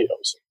the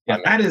videos. Yeah,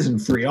 that isn't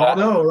free.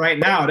 Although right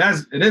now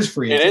it is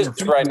free. It is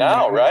right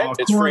now, right?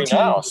 It's free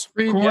now.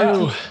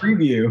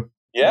 Preview.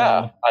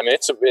 Yeah, I mean,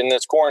 it's in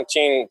this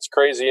quarantine, it's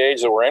crazy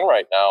age that we're in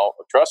right now.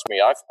 Trust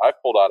me, I've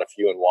pulled out a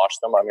few and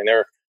watched them. I mean,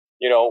 they're,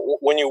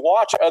 when you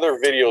watch other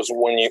videos,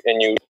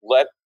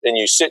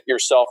 you sit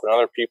yourself in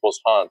other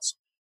people's hunts,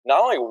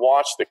 not only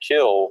watch the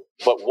kill,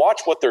 but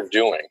watch what they're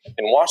doing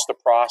and watch the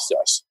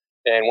process.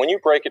 And when you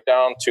break it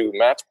down to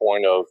Matt's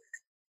point of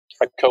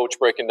a coach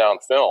breaking down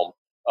film,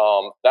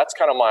 that's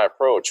kind of my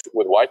approach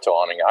with whitetail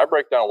hunting. I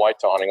break down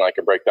whitetail hunting like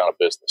I break down a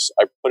business.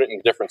 I put it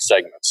in different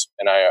segments,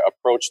 and I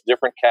approach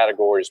different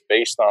categories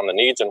based on the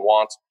needs and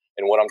wants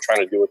and what I'm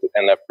trying to do with it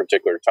in that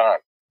particular time.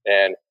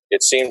 And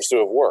it seems to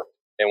have worked.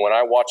 And when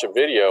I watch a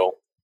video,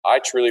 I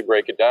truly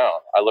break it down.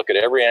 I look at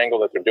every angle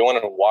that they're doing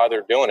and why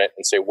they're doing it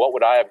and say, what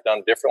would I have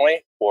done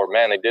differently? Or,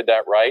 man, they did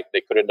that right.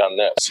 They could have done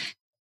this.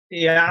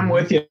 Yeah, I'm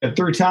with you.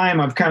 Through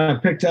time, I've kind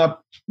of picked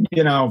up,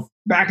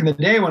 back in the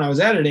day when I was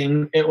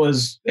editing, it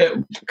was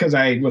because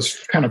I was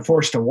kind of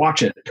forced to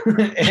watch it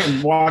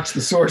and watch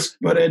the source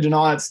footage and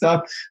all that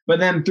stuff. But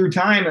then through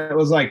time, it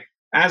was like,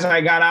 as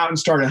I got out and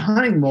started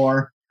hunting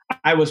more,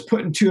 I was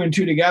putting two and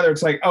two together.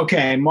 It's like,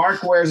 okay,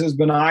 Mark wears his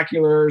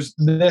binoculars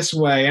this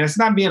way. And it's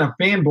not being a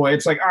fanboy.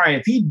 It's like, all right,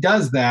 if he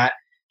does that,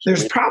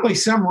 there's probably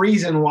some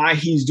reason why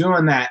he's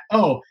doing that.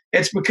 Oh,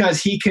 it's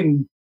because he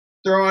can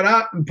throw it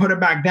up and put it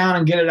back down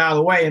and get it out of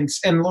the way in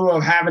lieu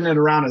of having it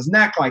around his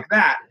neck like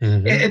that.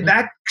 Mm-hmm.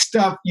 That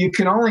stuff you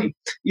can only,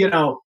 you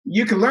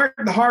can learn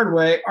it the hard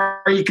way,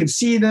 or you can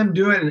see them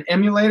do it and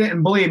emulate it.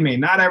 And believe me,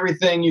 not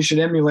everything you should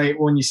emulate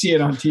when you see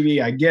it on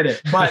TV. I get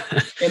it. But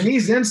in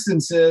these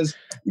instances,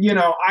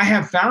 I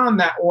have found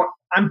that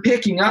I'm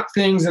picking up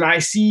things and I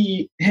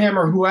see him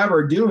or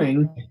whoever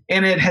doing,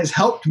 and it has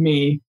helped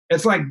me.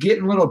 It's like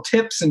getting little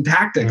tips and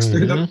tactics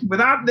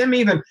without them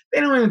they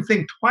don't even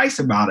think twice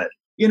about it.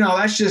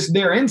 That's just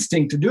their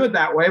instinct to do it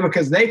that way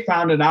because they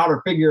found it out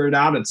or figured it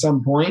out at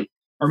some point,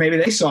 or maybe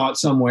they saw it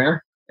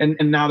somewhere and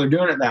now they're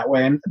doing it that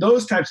way. And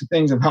those types of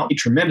things have helped me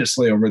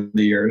tremendously over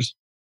the years.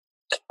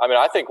 I mean,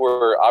 I think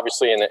we're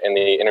obviously in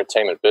the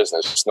entertainment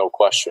business, no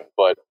question.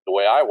 But the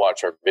way I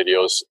watch our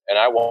videos, and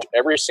I watch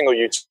every single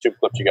YouTube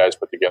clip you guys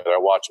put together, I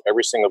watch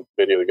every single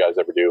video you guys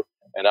ever do.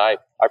 And I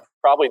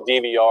probably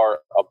DVR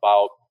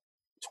about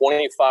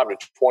 25 to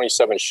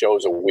 27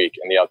 shows a week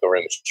in the outdoor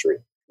industry.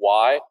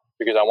 Why?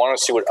 Because I want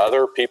to see what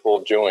other people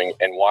are doing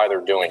and why they're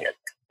doing it.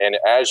 And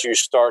as you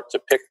start to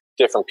pick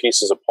different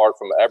pieces apart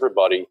from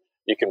everybody,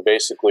 you can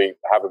basically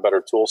have a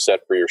better tool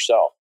set for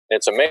yourself. And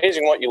it's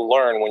amazing what you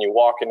learn when you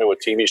walk into a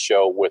TV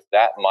show with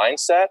that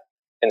mindset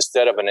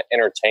instead of an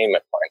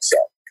entertainment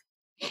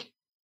mindset.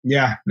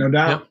 Yeah, no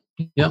doubt.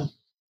 Yep.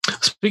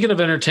 Speaking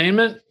of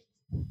entertainment,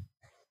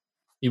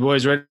 you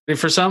boys ready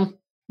for some?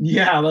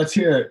 Yeah, let's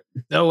hear it.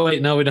 Oh,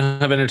 wait, no, we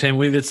don't have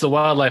entertainment. It's the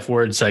wildlife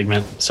word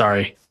segment.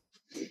 Sorry.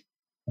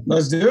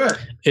 Let's do it.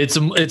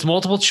 It's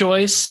multiple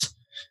choice.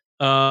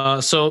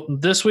 So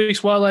this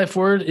week's wildlife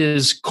word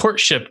is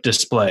courtship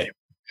display.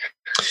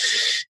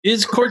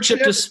 Is courtship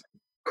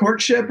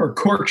courtship or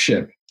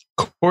courtship?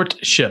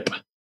 Courtship.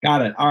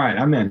 Got it. All right,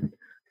 I'm in.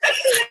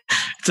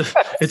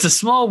 It's a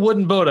small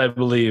wooden boat, I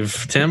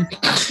believe, Tim.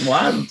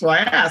 Well, that's why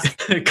I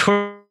asked.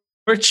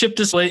 Courtship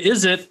display.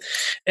 Is it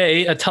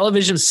a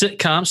television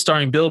sitcom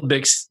starring Bill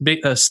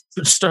Bixby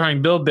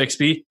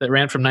that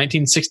ran from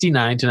 1969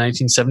 to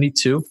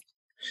 1972?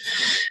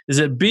 Is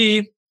it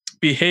B,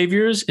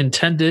 behaviors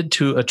intended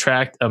to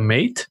attract a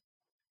mate?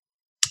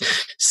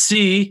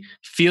 C,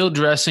 field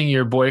dressing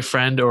your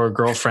boyfriend or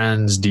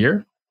girlfriend's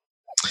deer?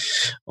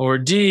 Or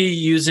D,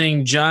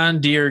 using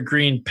John Deere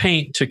green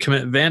paint to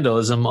commit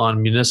vandalism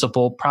on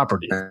municipal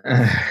property?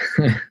 I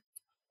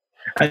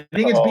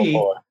think it's B.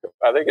 Boy.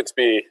 I think it's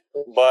B,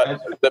 but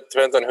that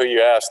depends on who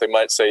you ask. They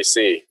might say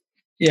C.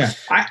 Yeah.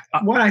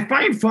 What I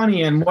find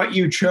funny in what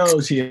you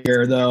chose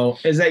here, though,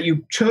 is that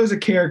you chose a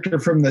character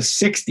from the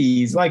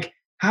 60s. Like,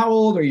 how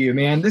old are you,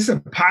 man? This is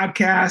a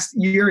podcast.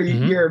 You're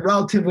a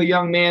relatively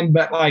young man,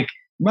 but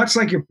much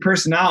like your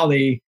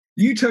personality,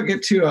 you took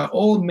it to an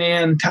old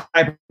man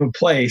type of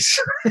place.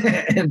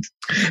 and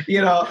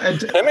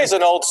Timmy's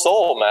an old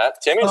soul,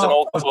 Matt. Timmy's an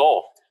old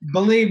soul.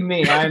 Believe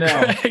me, I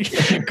know.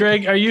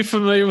 Greg, are you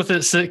familiar with the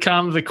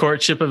sitcom The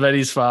Courtship of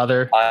Eddie's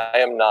Father? I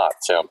am not,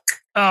 Tim.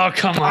 Oh,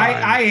 come on.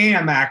 I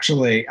am,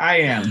 actually. I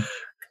am.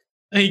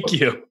 Thank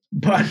you.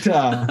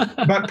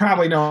 but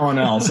probably no one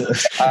else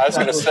is. I was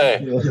going to say,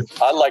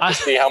 I'd like to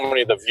see how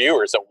many of the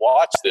viewers that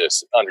watch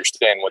this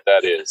understand what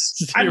that is.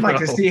 0. I'd like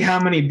to see how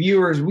many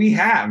viewers we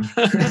have.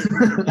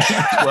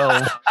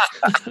 Well,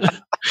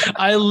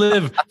 I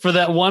live for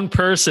that one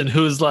person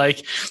who's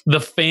like the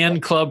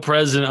fan club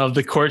president of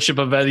the Courtship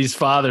of Eddie's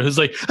Father, who's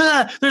like,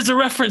 there's a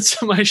reference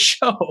to my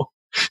show.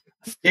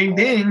 Ding,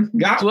 ding.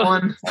 Got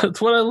one.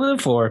 That's what I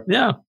live for.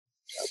 Yeah.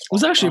 It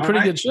was actually a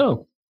pretty good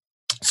show.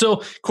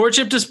 So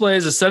courtship display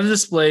is a set of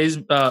displays,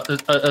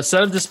 a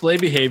set of display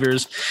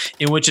behaviors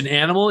in which an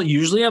animal,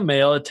 usually a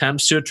male,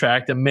 attempts to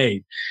attract a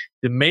mate.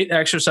 The mate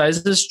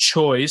exercises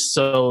choice,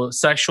 so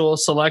sexual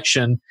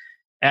selection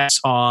acts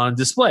on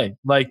display,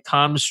 like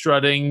Tom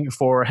strutting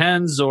for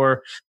hens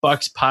or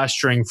bucks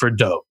posturing for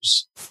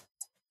does.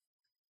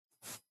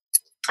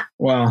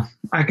 Well,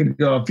 I could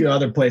go a few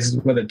other places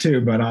with it too,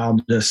 but I'll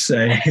just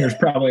say here's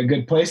probably a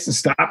good place to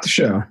stop the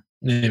show.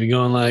 Maybe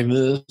going like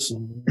this.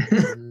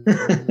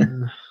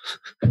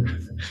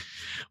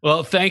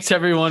 Well, thanks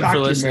everyone for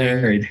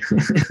listening.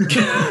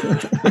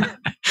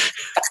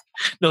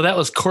 No, that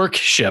was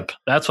courtship.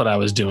 That's what I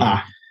was doing.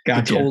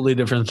 Gotcha. A totally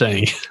different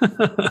thing.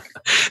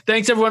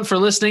 Thanks everyone for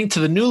listening. To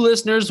the new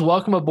listeners,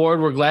 welcome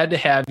aboard. We're glad to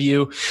have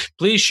you.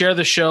 Please share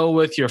the show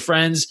with your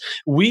friends.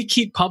 We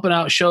keep pumping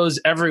out shows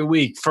every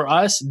week. For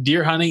us,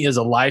 deer hunting is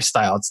a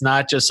lifestyle. It's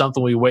not just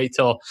something we wait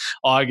till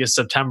August,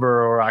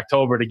 September, or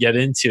October to get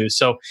into.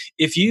 So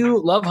if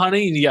you love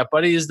hunting and you got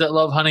buddies that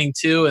love hunting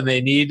too and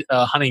they need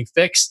a hunting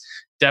fix,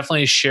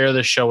 definitely share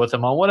the show with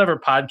them on whatever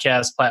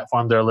podcast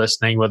platform they're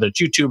listening, whether it's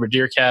YouTube or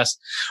Deercast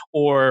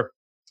or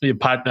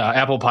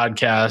Apple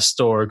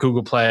Podcast or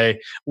Google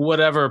Play,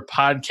 whatever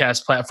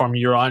podcast platform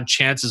you're on,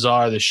 chances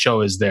are the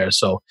show is there.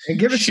 So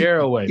give us share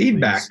away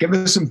feedback. Please. Give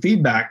us some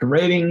feedback, a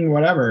rating,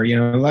 whatever.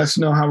 Let us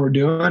know how we're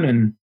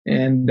doing,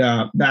 and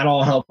that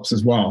all helps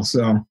as well.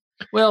 So,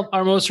 well,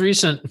 our most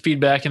recent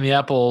feedback in the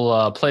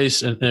Apple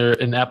place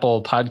in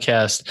Apple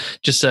Podcast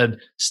just said,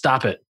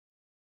 "Stop it."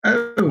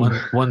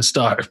 Oh, one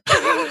star.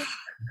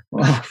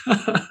 Well,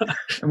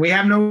 we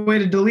have no way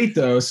to delete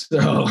those,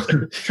 so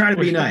try to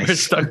be nice. We're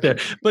stuck there,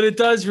 but it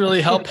does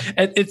really help.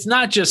 And it's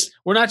not just,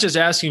 we're not just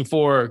asking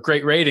for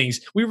great ratings.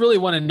 We really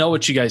want to know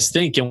what you guys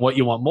think and what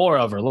you want more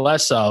of or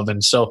less of.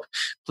 And so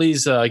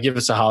please give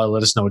us a holler.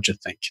 Let us know what you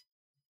think.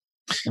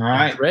 All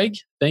right. Greg,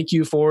 thank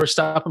you for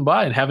stopping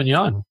by and having you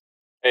on.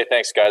 Hey,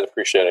 thanks guys.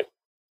 Appreciate it.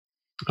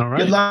 All right.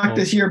 Good luck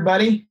this year,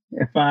 buddy.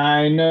 If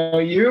I know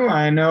you,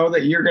 I know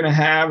that you're going to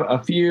have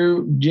a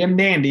few Jim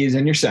Dandies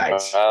in your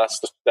sights.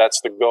 That's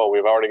the goal.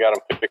 We've already got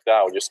them picked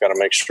out. We just got to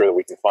make sure that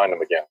we can find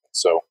them again.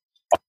 So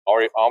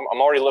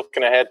I'm already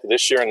looking ahead to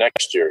this year and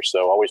next year.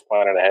 So always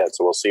planning ahead.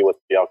 So we'll see what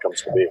the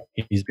outcomes can be.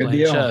 He's Good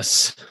playing deal.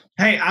 chess.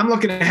 Hey, I'm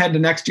looking ahead to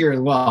next year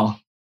as well.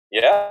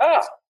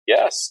 Yeah.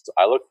 Yes.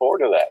 I look forward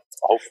to that.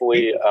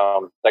 Hopefully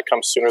that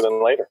comes sooner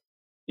than later.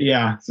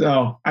 Yeah,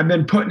 so I've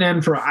been putting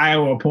in for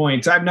Iowa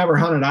points. I've never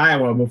hunted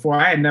Iowa before.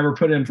 I had never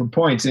put in for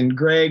points, and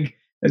Greg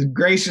has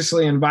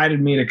graciously invited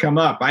me to come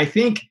up. I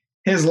think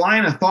his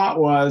line of thought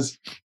was,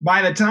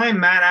 by the time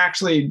Matt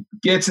actually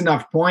gets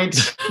enough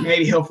points,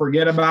 maybe he'll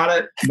forget about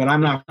it, but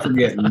I'm not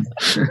forgetting.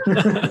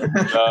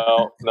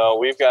 No,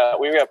 we've got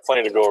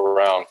plenty to go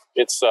around.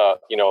 It's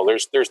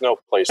there's no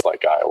place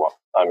like Iowa.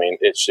 I mean,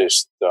 it's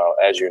just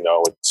as you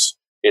know,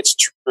 it's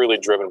truly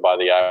driven by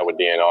the Iowa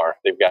DNR.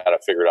 They've got to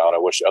figure it out. I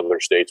wish other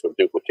states would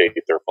duplicate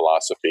their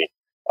philosophy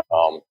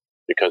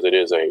because it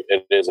is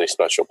a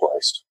special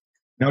place.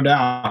 No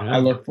doubt. I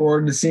look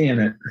forward to seeing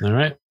it. All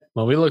right.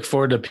 Well, we look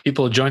forward to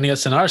people joining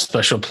us in our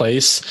special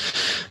place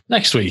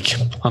next week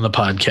on the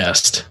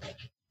podcast.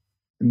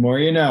 The more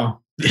you know.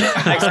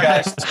 Thanks,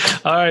 guys.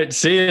 All right.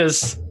 See you.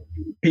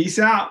 Peace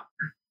out.